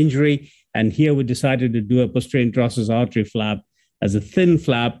an injury. And here we decided to do a posterior interosseous artery flap as a thin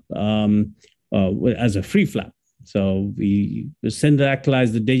flap, as a free flap. So we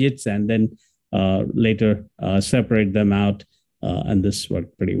syndactylize the digits and then later separate them out. And this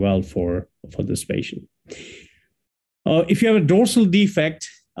worked pretty well for this patient. If you have a dorsal defect,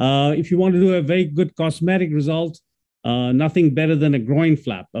 if you want to do a very good cosmetic result, nothing better than a groin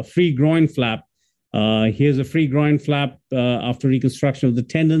flap, a free groin flap. Here's a free groin flap after reconstruction of the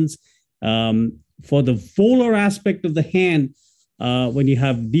tendons. For the volar aspect of the hand, when you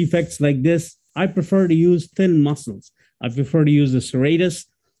have defects like this, I prefer to use thin muscles. I prefer to use the serratus.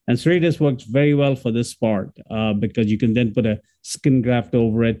 And serratus works very well for this part because you can then put a skin graft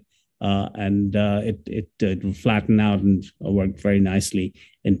over it, and it will flatten out and work very nicely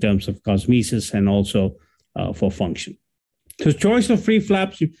in terms of cosmesis and also for function. So choice of free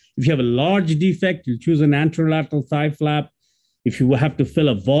flaps, if you have a large defect, you choose an anterolateral thigh flap. If you have to fill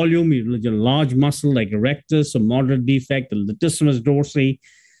a volume, you use a large muscle like a rectus, a moderate defect, a latissimus dorsi.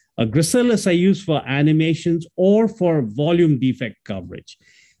 A gracilis I use for animations or for volume defect coverage.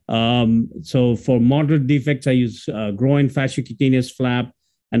 So for moderate defects, I use groin fasciocutaneous flap.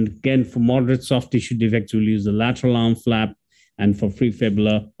 And again, for moderate soft tissue defects, we'll use the lateral arm flap. And for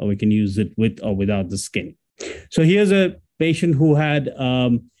prefibula, we can use it with or without the skin. So here's a patient who had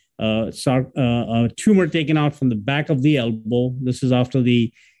a tumor taken out from the back of the elbow. This is after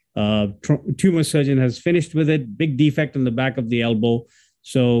the tumor surgeon has finished with it, big defect in the back of the elbow.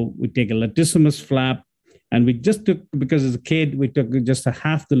 So we take a latissimus flap, and we just took, because as a kid, we took just a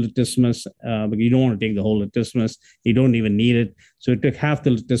half the latissimus, but you don't want to take the whole latissimus. You don't even need it. So we took half the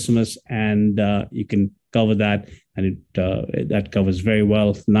latissimus, and you can cover that, and that covers very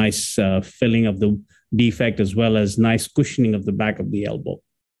well. Nice filling of the defect, as well as nice cushioning of the back of the elbow.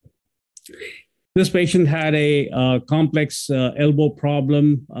 This patient had a complex elbow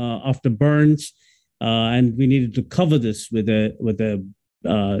problem after burns, and we needed to cover this with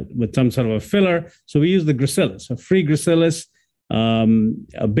some sort of a filler. So we used the gracilis, a free gracilis,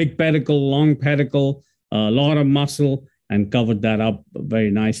 a big pedicle, long pedicle, a lot of muscle, and covered that up very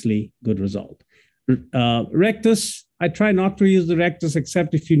nicely. Good result. Rectus, I try not to use the rectus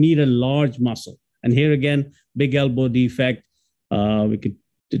except if you need a large muscle. And here again, big elbow defect. We could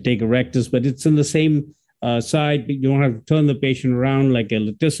take a rectus, but it's in the same side. You don't have to turn the patient around like a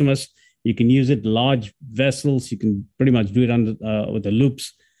latissimus. You can use it large vessels. You can pretty much do it under with the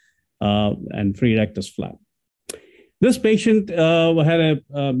loops and free rectus flap. This patient had a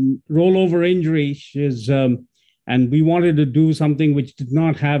rollover injury, and we wanted to do something which did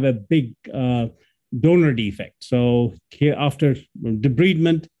not have a big donor defect. So here, after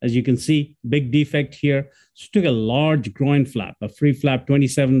debridement, as you can see, big defect here. So took a large groin flap, a free flap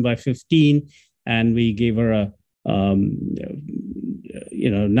 27 by 15, and we gave her a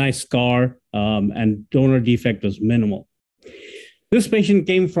nice scar, and donor defect was minimal. This patient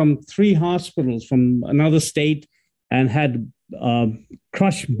came from 3 hospitals from another state and had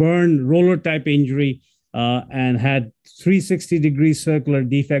crush burn roller type injury and had 360-degree circular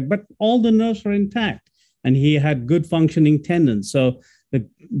defect, but all the nerves were intact, and he had good functioning tendons. So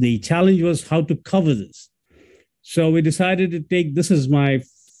the challenge was how to cover this. So we decided to take, this is my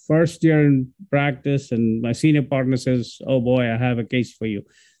first year in practice, and my senior partner says, oh boy, I have a case for you.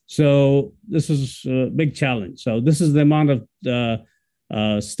 So this is a big challenge. So this is the amount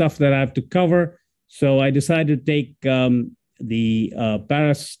of stuff that I have to cover. So I decided to take the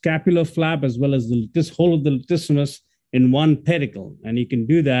parascapular flap as well as this whole of the latissimus in one pedicle. And you can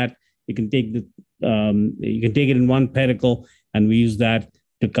do that. You can take it in one pedicle, and we use that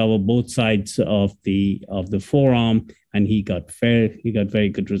to cover both sides of the forearm, and he got very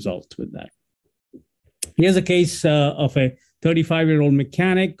good results with that. Here's a case of a 35-year-old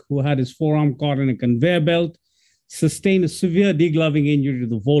mechanic who had his forearm caught in a conveyor belt, sustained a severe degloving injury to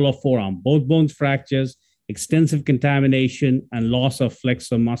the volar forearm, both bones fractures, extensive contamination, and loss of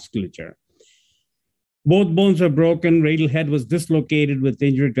flexor musculature. Both bones were broken. Radial head was dislocated with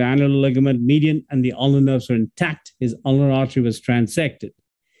injury to annular ligament, median, and the ulnar nerves were intact. His ulnar artery was transected.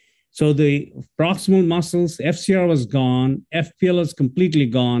 So the proximal muscles, FCR was gone, FPL was completely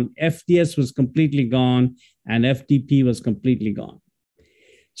gone, FDS was completely gone, and FDP was completely gone.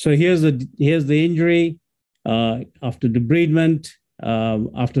 So here's the injury after debridement,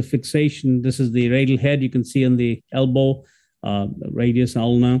 after fixation. This is the radial head you can see on the elbow, radius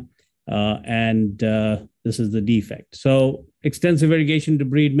ulna, and this is the defect. So extensive irrigation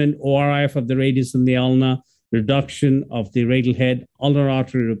debridement, ORIF of the radius and the ulna, reduction of the radial head, ulnar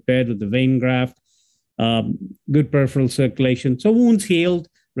artery repaired with the vein graft, good peripheral circulation. So wounds healed,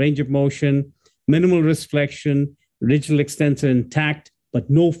 range of motion, minimal wrist flexion, digital extensor intact, but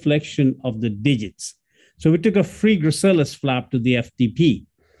no flexion of the digits. So we took a free gracilis flap to the FTP.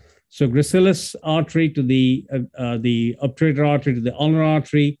 So gracilis artery to the obturator artery to the ulnar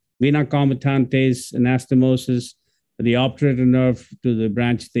artery, vena comitatantes, anastomosis, the obturator nerve to the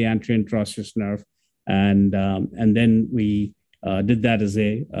branch of the anterior interosseous nerve. And then we did that as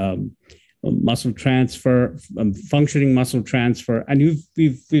a muscle transfer, functioning muscle transfer. And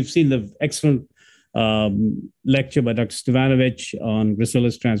we've seen the excellent lecture by Dr. Stevanovic on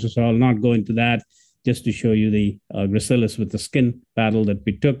gracilis transfer, so I'll not go into that, just to show you the gracilis with the skin paddle that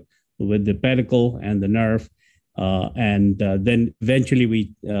we took with the pedicle and the nerve. And then eventually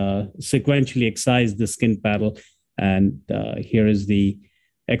we sequentially excised the skin paddle. And here is the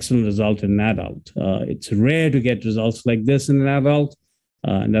excellent result in an adult. It's rare to get results like this in an adult,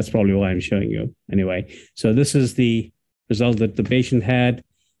 and that's probably why I'm showing you anyway. So this is the result that the patient had,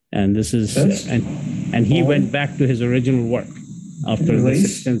 and this is and he went back to his original work. after Release.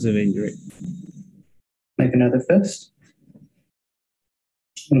 this extensive injury. Make another fist.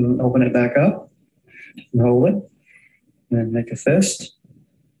 And open it back up. Roll it. And then make a fist.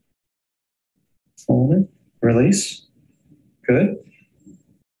 Fold it. Release. Good.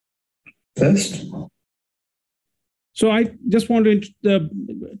 Fist. So I just want to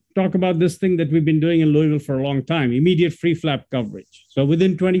talk about this thing that we've been doing in Louisville for a long time, immediate free flap coverage. So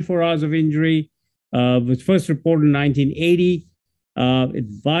within 24 hours of injury, was first reported in 1980. It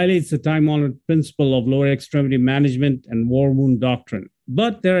violates the time-honored principle of lower extremity management and war wound doctrine.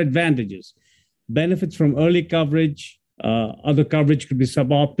 But there are advantages. Benefits from early coverage. Other coverage could be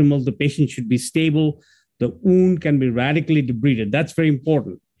suboptimal. The patient should be stable. The wound can be radically debrided. That's very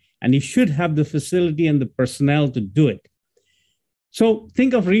important. And you should have the facility and the personnel to do it. So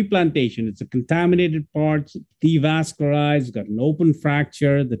think of replantation. It's a contaminated part, it's devascularized, got an open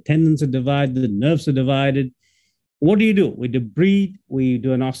fracture, the tendons are divided, the nerves are divided. What do? We debride, we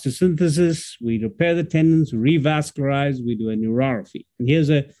do an osteosynthesis, we repair the tendons, revascularize, we do a neurorrhaphy. And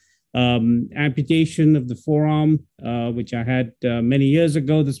here's a amputation of the forearm, which I had many years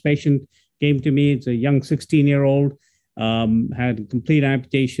ago. This patient came to me. It's a young 16-year-old, had a complete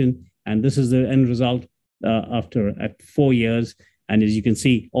amputation. And this is the end result at 4 years. And as you can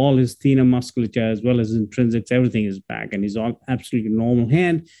see, all his thenar musculature as well as intrinsics, everything is back. And he's on absolutely normal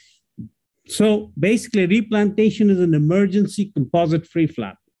hand. So basically, replantation is an emergency composite free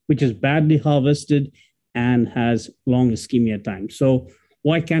flap, which is badly harvested and has long ischemia time. So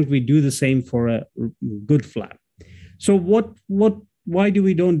why can't we do the same for a good flap? So why do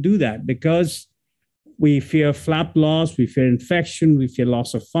we don't do that? Because we fear flap loss, we fear infection, we fear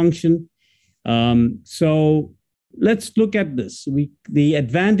loss of function. So let's look at this. The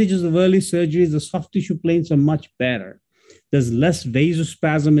advantages of early surgeries, the soft tissue planes are much better. There's less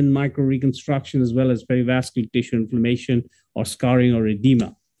vasospasm in microreconstruction as well as perivascular tissue inflammation or scarring or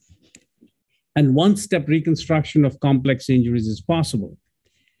edema. And one-step reconstruction of complex injuries is possible.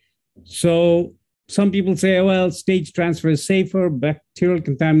 So some people say, well, stage transfer is safer, bacterial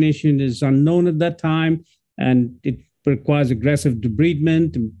contamination is unknown at that time, and it requires aggressive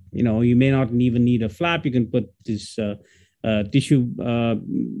debridement. You may not even need a flap. You can put this tissue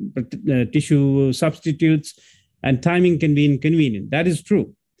substitutes, and timing can be inconvenient. That is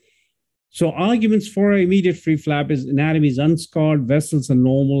true. So arguments for immediate free flap is anatomy is unscarred, vessels are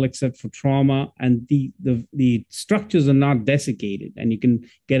normal except for trauma, and the structures are not desiccated, and you can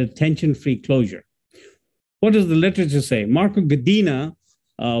get a tension-free closure. What does the literature say? Marco Godina,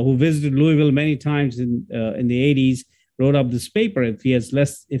 who visited Louisville many times in the 80s, wrote up this paper. If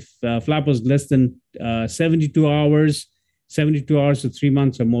flap was less than 72 hours to 3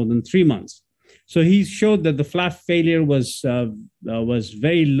 months or more than 3 months. So he showed that the flap failure was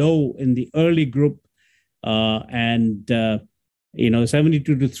very low in the early group, and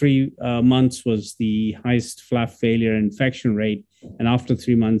 72 to 3 months was the highest flap failure infection rate, and after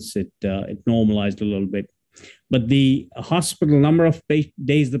 3 months it normalized a little bit. But the hospital number of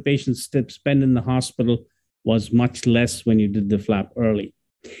days the patients spend in the hospital was much less when you did the flap early.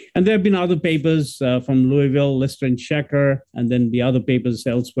 And there have been other papers from Louisville, Lister and Schecker, and then the other papers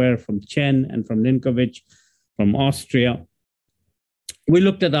elsewhere from Chen and from Ninkovich from Austria. We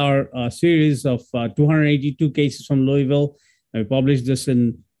looked at our series of 282 cases from Louisville. We published this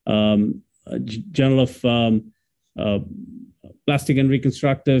in Journal of Plastic and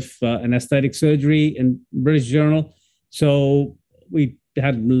Reconstructive and Aesthetic Surgery in British Journal. So we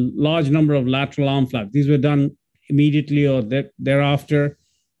had a large number of lateral arm flaps. These were done immediately or thereafter.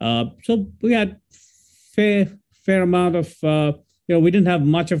 So we had fair amount of, we didn't have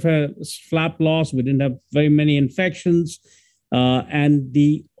much of a flap loss. We didn't have very many infections. And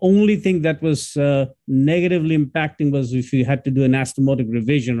the only thing that was negatively impacting was if you had to do an anastomotic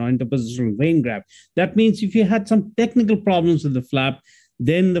revision or interpositional vein graft. That means if you had some technical problems with the flap,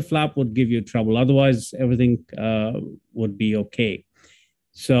 then the flap would give you trouble. Otherwise, everything would be okay.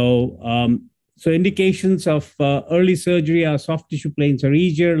 So indications of early surgery are soft tissue planes are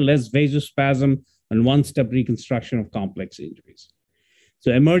easier, less vasospasm, and one-step reconstruction of complex injuries.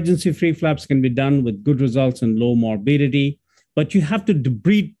 So emergency free flaps can be done with good results and low morbidity, but you have to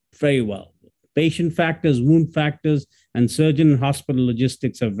debride very well. Patient factors, wound factors, and surgeon and hospital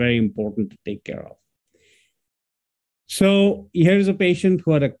logistics are very important to take care of. So here's a patient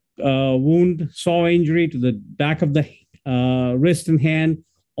who had a wound, saw injury to the back of the wrist and hand.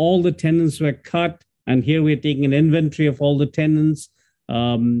 All the tendons were cut, and here we're taking an inventory of all the tendons,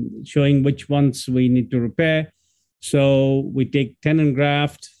 showing which ones we need to repair. So we take tendon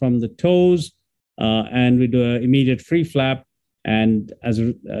graft from the toes, and we do an immediate free flap, and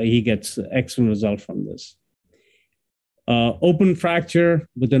he gets excellent result from this. open fracture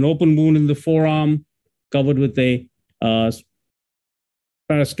with an open wound in the forearm, covered with a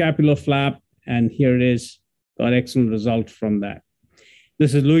parascapular flap, and here it is. Got excellent result from that.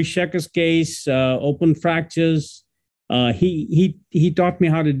 This is Louis Schecker's case, open fractures. He taught me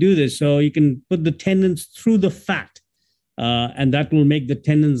how to do this. So you can put the tendons through the fat, and that will make the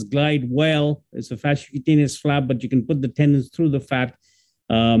tendons glide well. It's a fasciocutaneous flap, but you can put the tendons through the fat.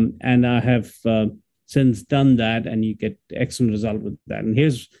 And I have since done that, and you get excellent result with that. And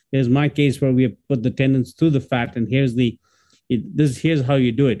here's my case where we have put the tendons through the fat, and here's how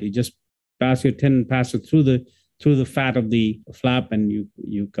you do it. You just pass your tendon, pass it through the fat of the flap, and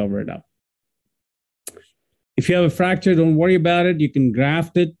you cover it up. If you have a fracture, don't worry about it. You can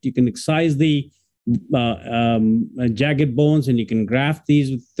graft it. You can excise the jagged bones, and you can graft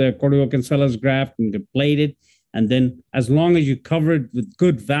these with the corticocancellous graft and can plate it. And then as long as you cover it with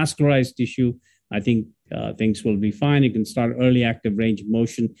good vascularized tissue, I think things will be fine. You can start early active range of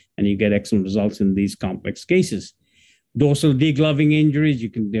motion, and you get excellent results in these complex cases. Dorsal degloving injuries, you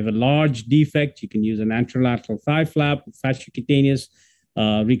can have a large defect. You can use an anterolateral thigh flap, fasciocutaneous,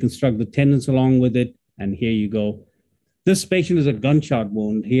 reconstruct the tendons along with it, and here you go. This patient is a gunshot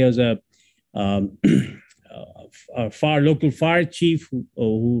wound. He has a local fire chief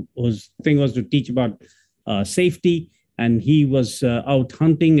whose thing was to teach about safety, and he was out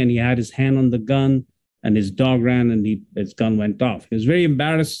hunting, and he had his hand on the gun, and his dog ran, and his gun went off. He was very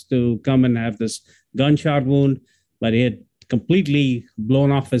embarrassed to come and have this gunshot wound, but he had completely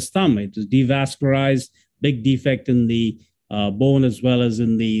blown off his thumb. It was devascularized, big defect in the bone as well as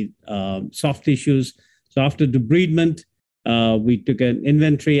in the soft tissues. So after debridement, we took an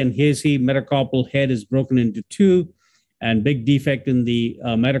inventory, and here's the metacarpal head is broken into two, and big defect in the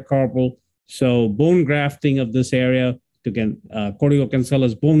metacarpal. So bone grafting of this area, took a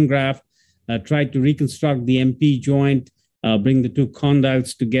corticocancellous bone graft, tried to reconstruct the MP joint, bring the two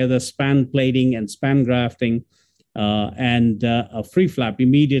condyles together, span plating and span grafting, and a free flap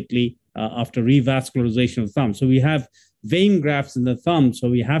immediately after revascularization of the thumb. So we have vein grafts in the thumb, so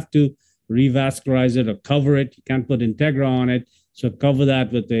we have to revascularize it or cover it. You can't put Integra on it, so cover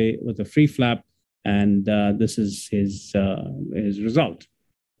that with a free flap, and this is his result.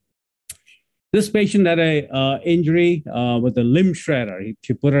 This patient had a injury with a limb shredder.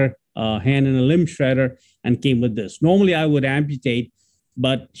 She put her hand in a limb shredder and came with this. Normally, I would amputate,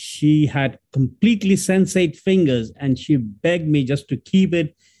 but she had completely sensate fingers, and she begged me just to keep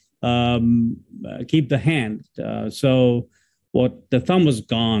it, keep the hand. So the thumb was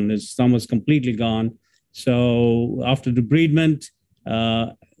gone. His thumb was completely gone. So after debridement,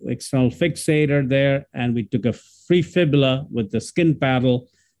 external fixator there, and we took a free fibula with the skin paddle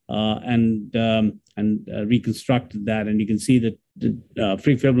and reconstructed that. And you can see that the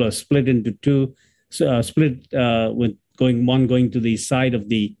free fibula split into two, with one going to the side of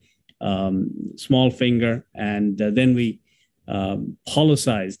the small finger, and then we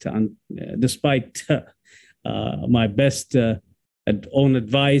policized. Despite my best own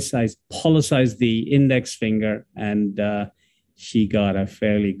advice, I policized the index finger, and she got a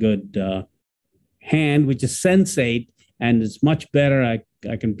fairly good hand, which is sensate, and it's much better.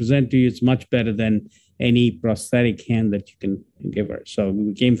 I can present to you, it's much better than any prosthetic hand that you can give her. So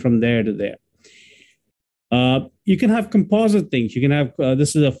we came from there to there. You can have composite things. You can have,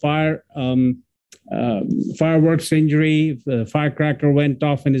 this is a fireworks injury. The firecracker went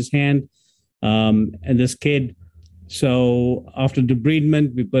off in his hand, and this kid. So after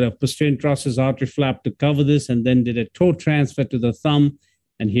debridement, we put a posterior introsseous artery flap to cover this, and then did a toe transfer to the thumb.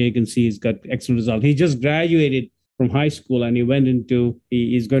 And here you can see he's got excellent result. He just graduated from high school, and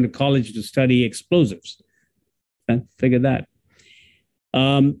he's going to college to study explosives. And figure that.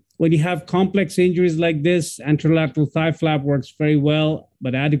 When you have complex injuries like this, anterolateral thigh flap works very well,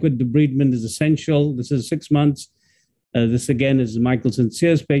 but adequate debridement is essential. This is 6 months. This again is Michael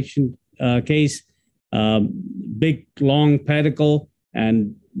Sincere's patient case. Big, long pedicle,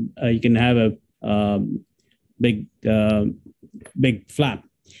 and you can have a big flap.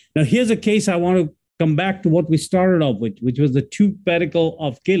 Now, here's a case I want to come back to what we started off with, which was the tube pedicle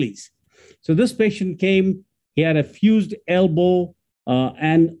of Achilles. So this patient came, he had a fused elbow,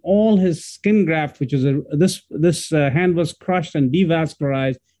 and all his skin graft, which was this hand was crushed and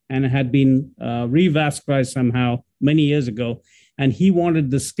devascularized, and it had been revascularized somehow many years ago. And he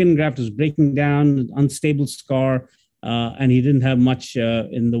wanted the skin graft was breaking down, unstable scar, and he didn't have much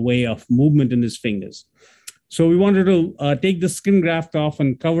in the way of movement in his fingers. So we wanted to take the skin graft off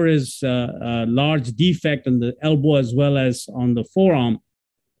and cover his large defect on the elbow as well as on the forearm.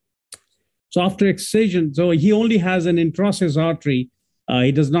 So after excision, so he only has an intraosseous artery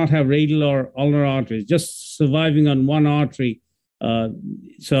He does not have radial or ulnar arteries, just surviving on one artery.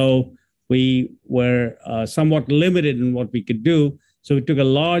 So we were somewhat limited in what we could do. So we took a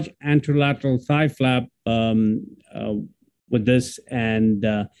large anterolateral thigh flap with this, and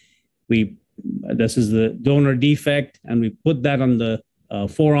this is the donor defect, and we put that on the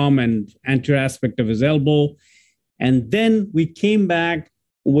forearm and anterior aspect of his elbow. And then we came back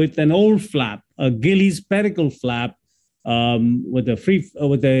with an old flap, a Gillies pedicle flap, with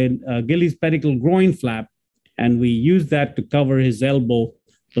a Gillies pedicle groin flap, and we used that to cover his elbow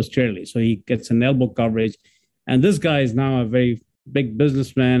posteriorly. So he gets an elbow coverage. And this guy is now a very big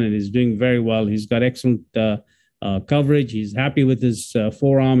businessman and he's doing very well. He's got excellent coverage. He's happy with his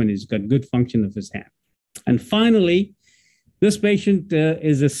forearm and he's got good function of his hand. And finally, this patient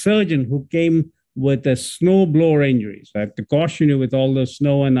is a surgeon who came with a snow blower injury. So I have to caution you, with all the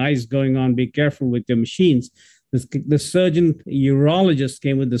snow and ice going on, be careful with your machines. The surgeon urologist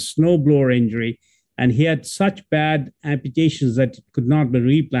came with a snow blower injury, and he had such bad amputations that it could not be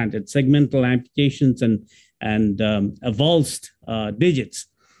replanted, segmental amputations and avulsed digits.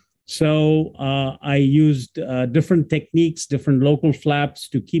 So I used different techniques, different local flaps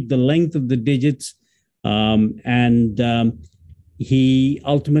to keep the length of the digits. He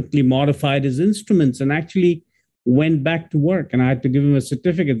ultimately modified his instruments and actually went back to work. And I had to give him a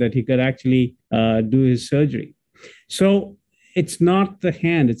certificate that he could actually do his surgery. So it's not the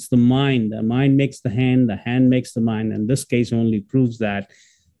hand, it's the mind. The mind makes the hand makes the mind. And this case only proves that.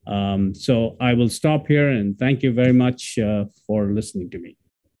 So I will stop here and thank you very much for listening to me.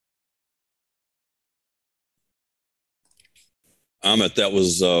 Amit, that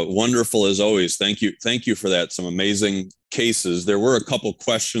was wonderful as always. Thank you for that. Some amazing cases. There were a couple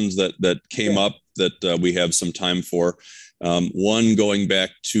questions that came up that we have some time for. One going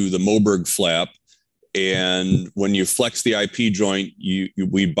back to the Moberg flap, and when you flex the IP joint,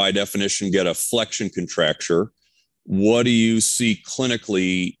 we by definition get a flexion contracture. What do you see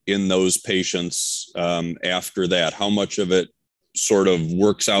clinically in those patients after that? How much of it sort of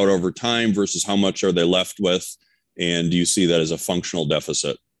works out over time versus how much are they left with? And do you see that as a functional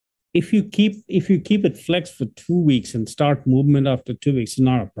deficit? If you keep it flexed for 2 weeks and start movement after 2 weeks, it's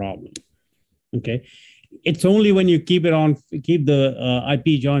not a problem. Okay, it's only when you keep the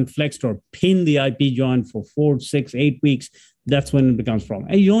IP joint flexed or pin the IP joint for 4, 6, 8 weeks, that's when it becomes a problem.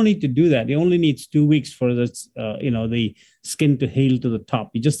 And you don't need to do that. It only needs 2 weeks for this, the skin to heal to the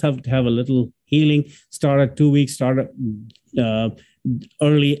top. You just have to have a little healing. Start at 2 weeks. Start at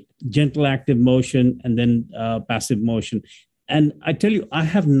early gentle active motion and then passive motion. And I tell you, I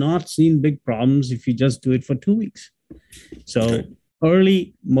have not seen big problems if you just do it for 2 weeks. So okay.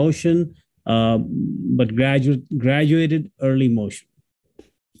 Early motion, but graduated early motion.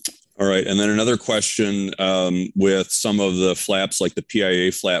 All right. And then another question with some of the flaps, like the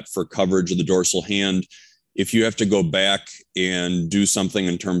PIA flap for coverage of the dorsal hand. If you have to go back and do something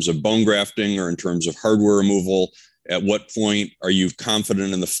in terms of bone grafting or in terms of hardware removal, at what point are you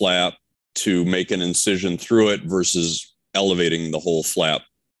confident in the flap to make an incision through it versus elevating the whole flap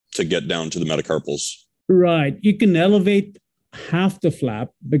to get down to the metacarpals? Right. You can elevate half the flap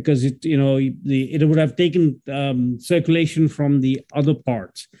because it would have taken circulation from the other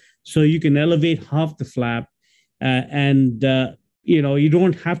parts. So you can elevate half the flap you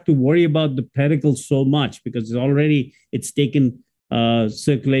don't have to worry about the pedicle so much because it's taken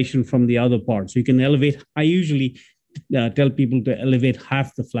circulation from the other parts. So you can elevate. I usually tell people to elevate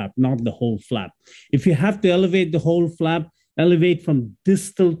half the flap, not the whole flap. If you have to elevate the whole flap, elevate from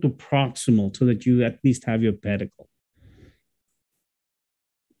distal to proximal so that you at least have your pedicle.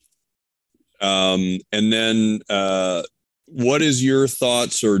 And then what is your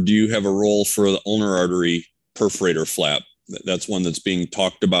thoughts, or do you have a role for the ulnar artery perforator flap? That's one that's being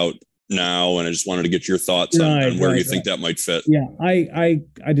talked about now, and I just wanted to get your thoughts on where you think that might fit. Yeah, I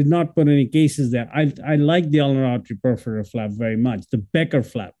did not put any cases there. I like the ulnar artery perforator flap very much, the Becker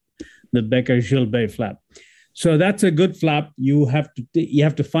flap, the Becker-Gilbert flap. So that's a good flap. You have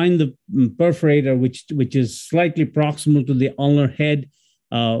to find the perforator which is slightly proximal to the ulnar head,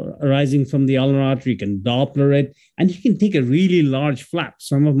 arising from the ulnar artery. You can Doppler it, and you can take a really large flap.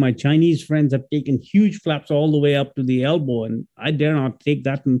 Some of my Chinese friends have taken huge flaps all the way up to the elbow, and I dare not take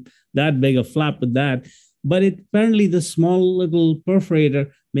that big a flap with that. But apparently the small little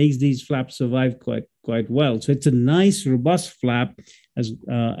perforator makes these flaps survive quite well. So it's a nice, robust flap, as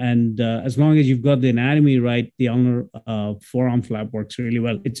long as you've got the anatomy right, the ulnar forearm flap works really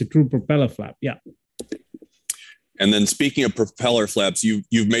well. It's a true propeller flap, yeah. And then speaking of propeller flaps,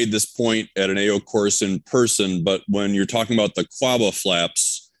 you've made this point at an AO course in person, but when you're talking about the Quaba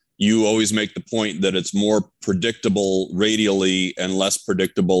flaps, you always make the point that it's more predictable radially and less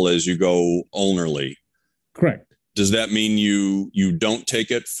predictable as you go ulnarly. Correct. Does that mean you don't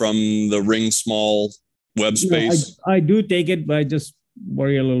take it from the ring small web space? No, I do take it, but I just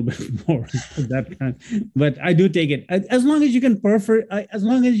worry a little bit more at that time. But I do take it as long as you can as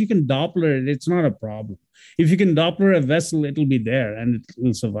long as you can Doppler it, it's not a problem. If you can Doppler a vessel, it'll be there and it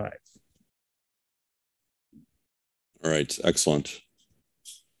will survive. All right, excellent.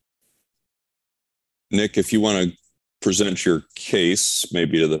 Nick, if you want to present your case,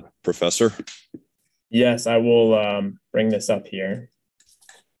 maybe to the professor. Yes, I will bring this up here.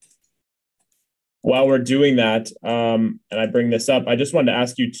 While we're doing that, and I bring this up, I just wanted to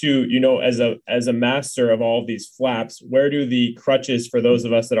ask you too, you know, as a master of all of these flaps, where do the crutches for those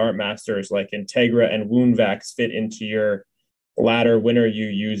of us that aren't masters like Integra and WoundVax fit into your ladder? When are you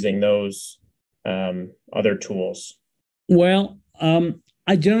using those other tools? Well,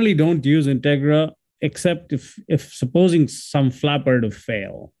 I generally don't use Integra except if supposing some flapper to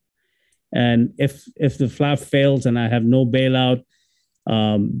fail. And if the flap fails and I have no bailout,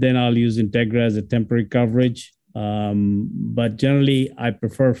 then I'll use Integra as a temporary coverage. But generally, I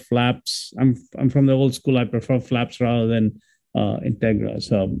prefer flaps. I'm from the old school. I prefer flaps rather than Integra.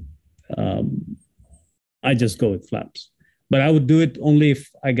 So I just go with flaps. But I would do it only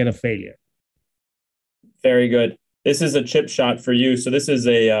if I get a failure. Very good. This is a chip shot for you. So this is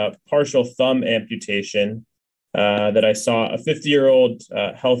a partial thumb amputation that I saw. A 50-year-old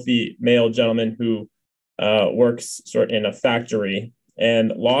healthy male gentleman who works sort of in a factory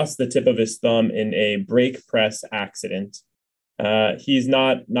and lost the tip of his thumb in a brake press accident. He's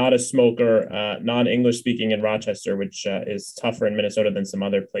not a smoker, non-English speaking in Rochester, which is tougher in Minnesota than some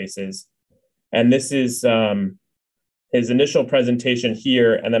other places. And this is his initial presentation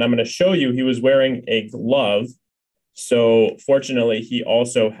here. And then I'm going to show you, he was wearing a glove. So fortunately, he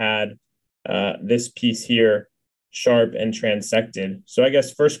also had this piece here sharp and transected. So I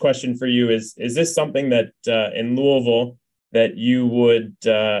guess first question for you is this something that in Louisville that you would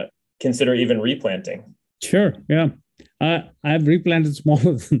consider even replanting? Sure. Yeah. I've replanted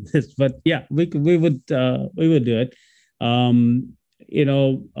smaller than this, but yeah, we would do it. You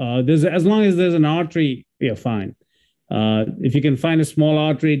know, there's, as long as there's an artery, you're fine. If you can find a small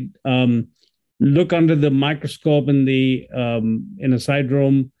artery, look under the microscope in a side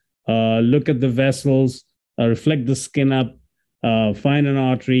room, look at the vessels, reflect the skin up, find an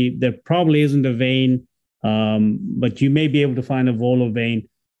artery. There probably isn't a vein, but you may be able to find a volar vein,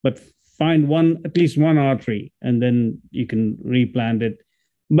 but find at least one artery, and then you can replant it.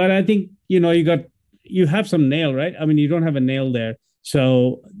 But I think, you know, you have some nail, right? I mean, you don't have a nail there.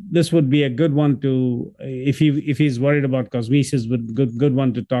 So this would be a good one to, if he's worried about cosmesis, good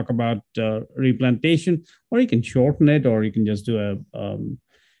one to talk about replantation, or you can shorten it, or you can just do a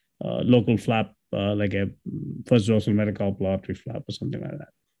local flap, like a first dorsal metacarpal artery flap or something like that.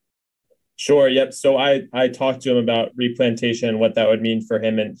 Sure. Yep. So I talked to him about replantation and what that would mean for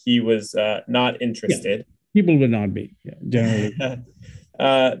him, and he was not interested. Yeah, people would not be, generally.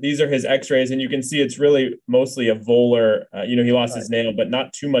 These are his x-rays, and you can see it's really mostly a volar. You know, he lost his nail, but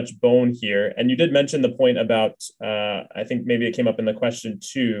not too much bone here. And you did mention the point about, I think maybe it came up in the question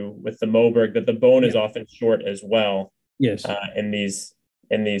too, with the Moberg, that the bone is often short as well. Yes. In these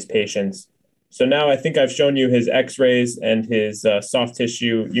patients. So now I think I've shown you his x-rays and his soft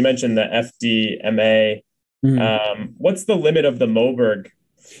tissue. You mentioned the FDMA. Mm-hmm. What's the limit of the Moberg?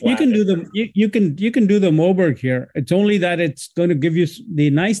 You can do you can do the Moberg here. It's only that it's going to give you, the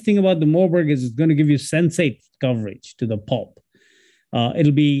nice thing about the Moberg is it's going to give you sensate coverage to the pulp.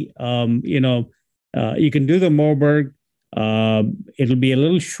 It'll be you can do the Moberg. It'll be a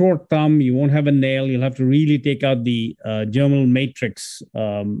little short thumb. You won't have a nail. You'll have to really take out the germinal matrix.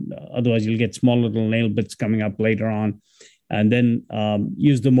 Otherwise, you'll get small little nail bits coming up later on, and then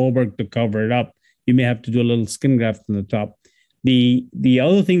use the Moberg to cover it up. You may have to do a little skin graft on the top. The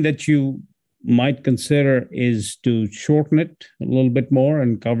other thing that you might consider is to shorten it a little bit more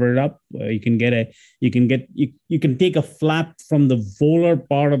and cover it up. You can take a flap from the volar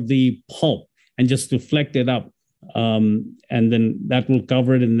part of the pulp and just deflect it up, and then that will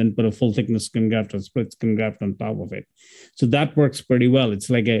cover it, and then put a full thickness skin graft or split skin graft on top of it. So that works pretty well. It's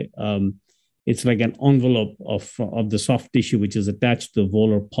like an envelope of the soft tissue which is attached to the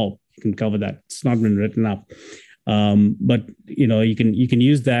volar pulp. You can cover that. It's not been written up. But you know, you can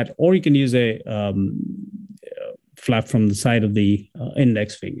use that, or you can use a flap from the side of the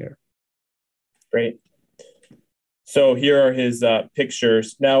index finger. Great. So here are his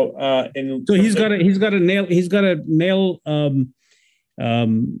pictures. Now, so he's got a nail. He's got a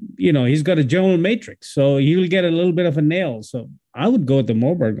germinal matrix. So he'll get a little bit of a nail. So I would go with the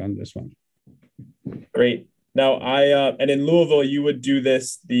Moberg on this one. Great. Now, and in Louisville, you would do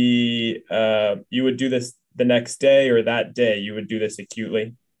this the next day or that day. You would do this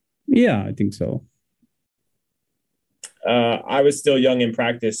acutely. Yeah, I think so. I was still young in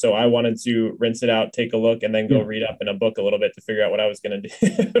practice, so I wanted to rinse it out, take a look, and then go read up in a book a little bit to figure out what I was going to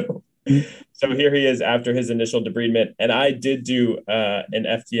do. So here he is after his initial debridement, and I did do an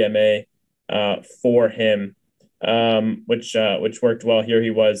FTMA for him, which worked well. Here he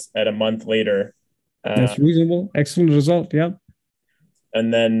was at a month later. That's reasonable. Excellent result. Yeah.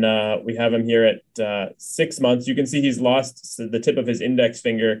 And then we have him here at 6 months. You can see he's lost the tip of his index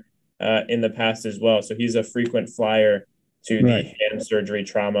finger in the past as well. So he's a frequent flyer to the hand surgery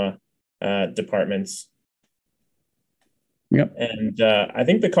trauma departments. Yep. And I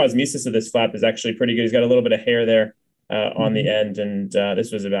think the cosmesis of this flap is actually pretty good. He's got a little bit of hair there on the end. And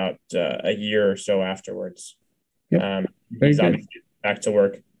this was about a year or so afterwards. Yep. He's obviously back to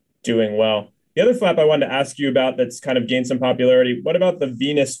work, doing well. The other flap I wanted to ask you about that's kind of gained some popularity, what about the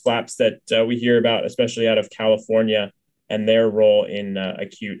venous flaps that we hear about, especially out of California, and their role in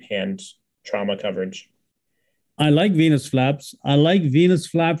acute hand trauma coverage? I like venous flaps. I like venous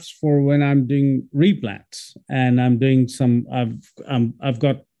flaps for when I'm doing replants and I'm doing I've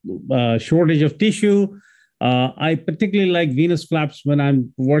got a shortage of tissue. I particularly like venous flaps when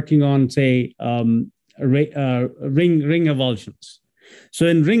I'm working on, say, ring avulsions. So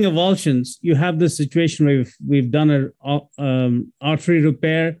in ring avulsions, you have this situation where we've done an artery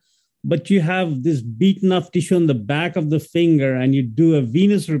repair, but you have this beaten up tissue on the back of the finger and you do a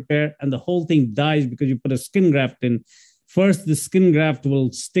venous repair and the whole thing dies because you put a skin graft in. First, the skin graft will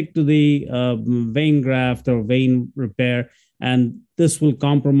stick to the vein graft or vein repair, and this will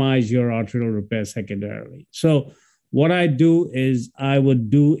compromise your arterial repair secondarily. So what I do is I would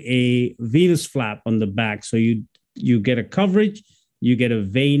do a venous flap on the back. So you get a coverage, you get a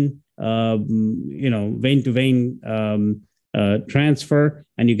vein, vein to vein transfer,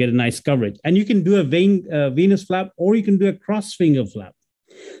 and you get a nice coverage. And you can do a venous flap, or you can do a cross finger flap.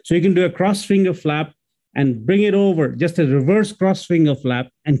 So you can do a cross finger flap and bring it over, just a reverse cross finger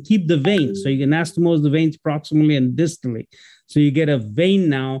flap, and keep the vein. So you can anastomose the veins proximally and distally. So you get a vein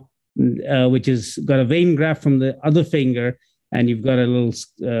now, which has got a vein graft from the other finger, and you've got a little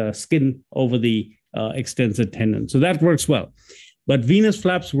skin over the extensor tendon. So that works well. But venous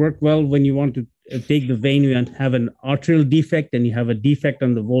flaps work well when you want to take the vein and have an arterial defect and you have a defect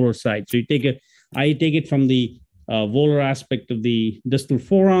on the volar side. So I take it from the volar aspect of the distal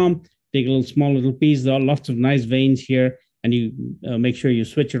forearm, take a small little piece. There are lots of nice veins here, and you make sure you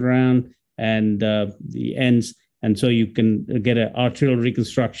switch it around and the ends. And so you can get an arterial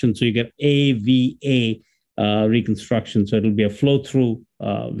reconstruction. So you get AVA reconstruction. So it'll be a flow through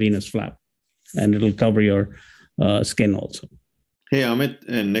venous flap, and it'll cover your skin also. Hey, Amit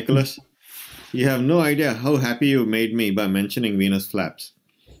and Nicholas, you have no idea how happy you made me by mentioning venous flaps.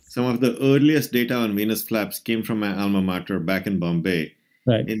 Some of the earliest data on venous flaps came from my alma mater back in Bombay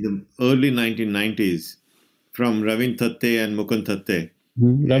in the early 1990s from Ravin Thatte and Mukund Thatte.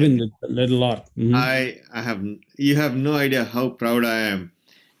 Ravin did a lot. You have no idea how proud I am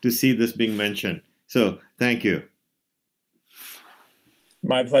to see this being mentioned. So thank you.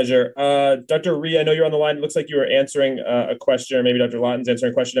 My pleasure. Dr. Rhee, I know you're on the line. It looks like you were answering a question, or maybe Dr. Lawton's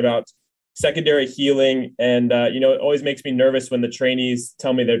answering a question about secondary healing. And, it always makes me nervous when the trainees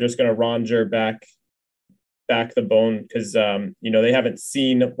tell me they're just going to ronger back the bone because, they haven't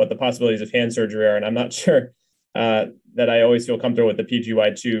seen what the possibilities of hand surgery are. And I'm not sure that I always feel comfortable with the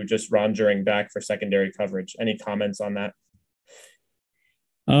PGY2 just rongering back for secondary coverage. Any comments on that?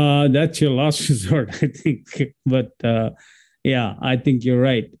 That's your last resort, I think. But yeah, I think you're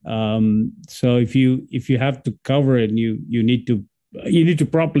right. So if you have to cover it, you need to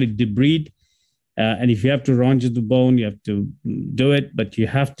properly debride, and if you have to ronge the bone, you have to do it. But you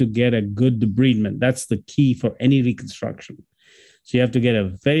have to get a good debridement. That's the key for any reconstruction. So you have to get a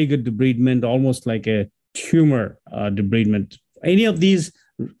very good debridement, almost like a tumor debridement. Any of these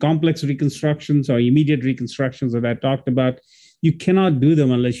complex reconstructions or immediate reconstructions that I talked about, you cannot do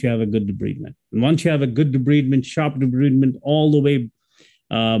them unless you have a good debridement. And once you have a good debridement, sharp debridement all the way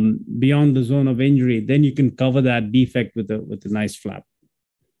beyond the zone of injury, then you can cover that defect with a nice flap.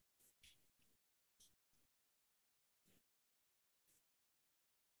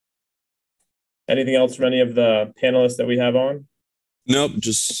 Anything else from any of the panelists that we have on? Nope,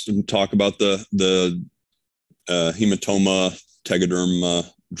 just talk about the hematoma, tegaderm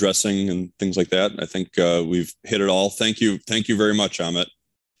dressing and things like that. I think we've hit it all. Thank you very much, Amit.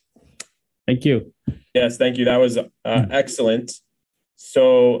 Thank you. Yes, thank you. That was excellent.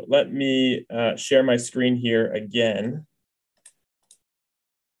 So let me share my screen here again.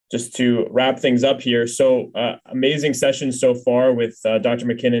 just to wrap things up here. So amazing session so far with Dr.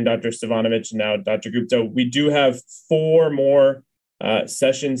 McKinnon, Dr. Stevanovic, and now Dr. Gupta. We do have 4 more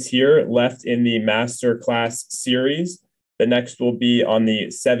sessions here left in the masterclass series. The next will be on the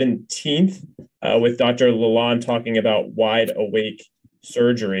 17th with Dr. Lawton talking about wide awake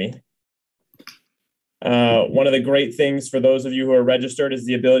surgery. One of the great things for those of you who are registered is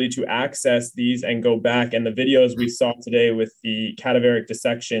the ability to access these and go back. And the videos we saw today with the cadaveric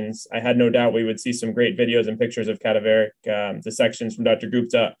dissections, I had no doubt we would see some great videos and pictures of cadaveric dissections from Dr.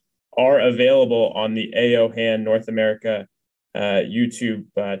 Gupta are available on the AO Hand North America YouTube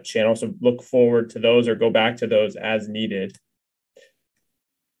channel. So look forward to those or go back to those as needed.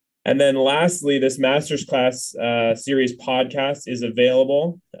 And then lastly, this Masters Class series podcast is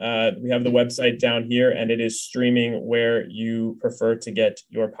available. We have the website down here, and it is streaming where you prefer to get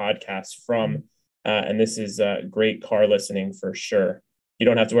your podcasts from. And this is great car listening for sure. You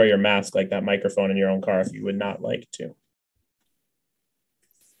don't have to wear your mask like that microphone in your own car if you would not like to.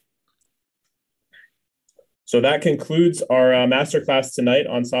 So that concludes our masterclass tonight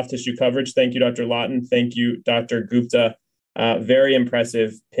on soft tissue coverage. Thank you, Dr. Lawton. Thank you, Dr. Gupta. Very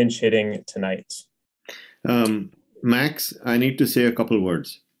impressive pinch hitting tonight. Max, I need to say a couple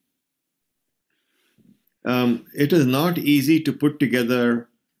words. It is not easy to put together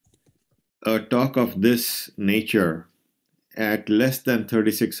a talk of this nature at less than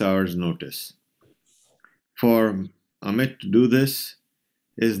 36 hours notice. For Amit to do this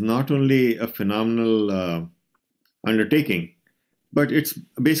is not only a phenomenal undertaking, but it's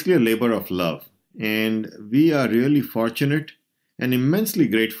basically a labor of love. And we are really fortunate and immensely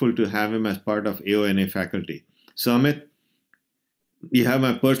grateful to have him as part of AONA faculty. So Amit, you have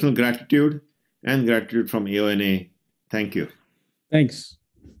my personal gratitude and gratitude from AONA. Thank you. Thanks.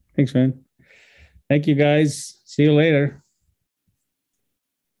 Thanks, man. Thank you, guys. See you later.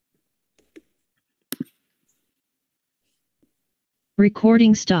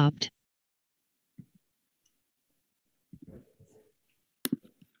 Recording stopped.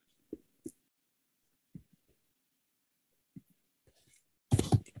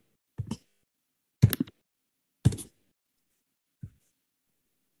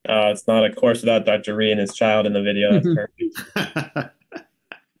 It's not a course without Dr. Ree and his child in the video. That's perfect.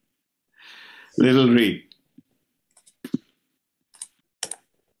 Little Ree.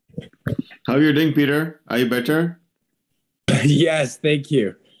 How are you doing, Peter? Are you better? Yes, thank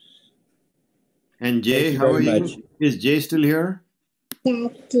you. And Jay, how are you? Is Jay still here?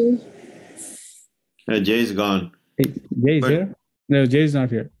 Daddy. Jay's gone. Hey, Jay's here? No, Jay's not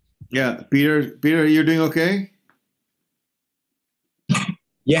here. Yeah, Peter, are you doing okay?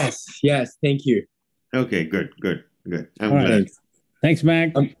 Yes, thank you. Okay, good. I'm All glad. right. Thanks,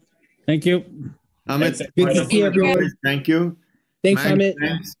 Mac. Thank you. Amit, Good to see everyone. thank you. Thanks, Mac, Amit.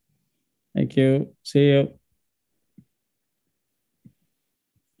 Thanks. Thank you. See you.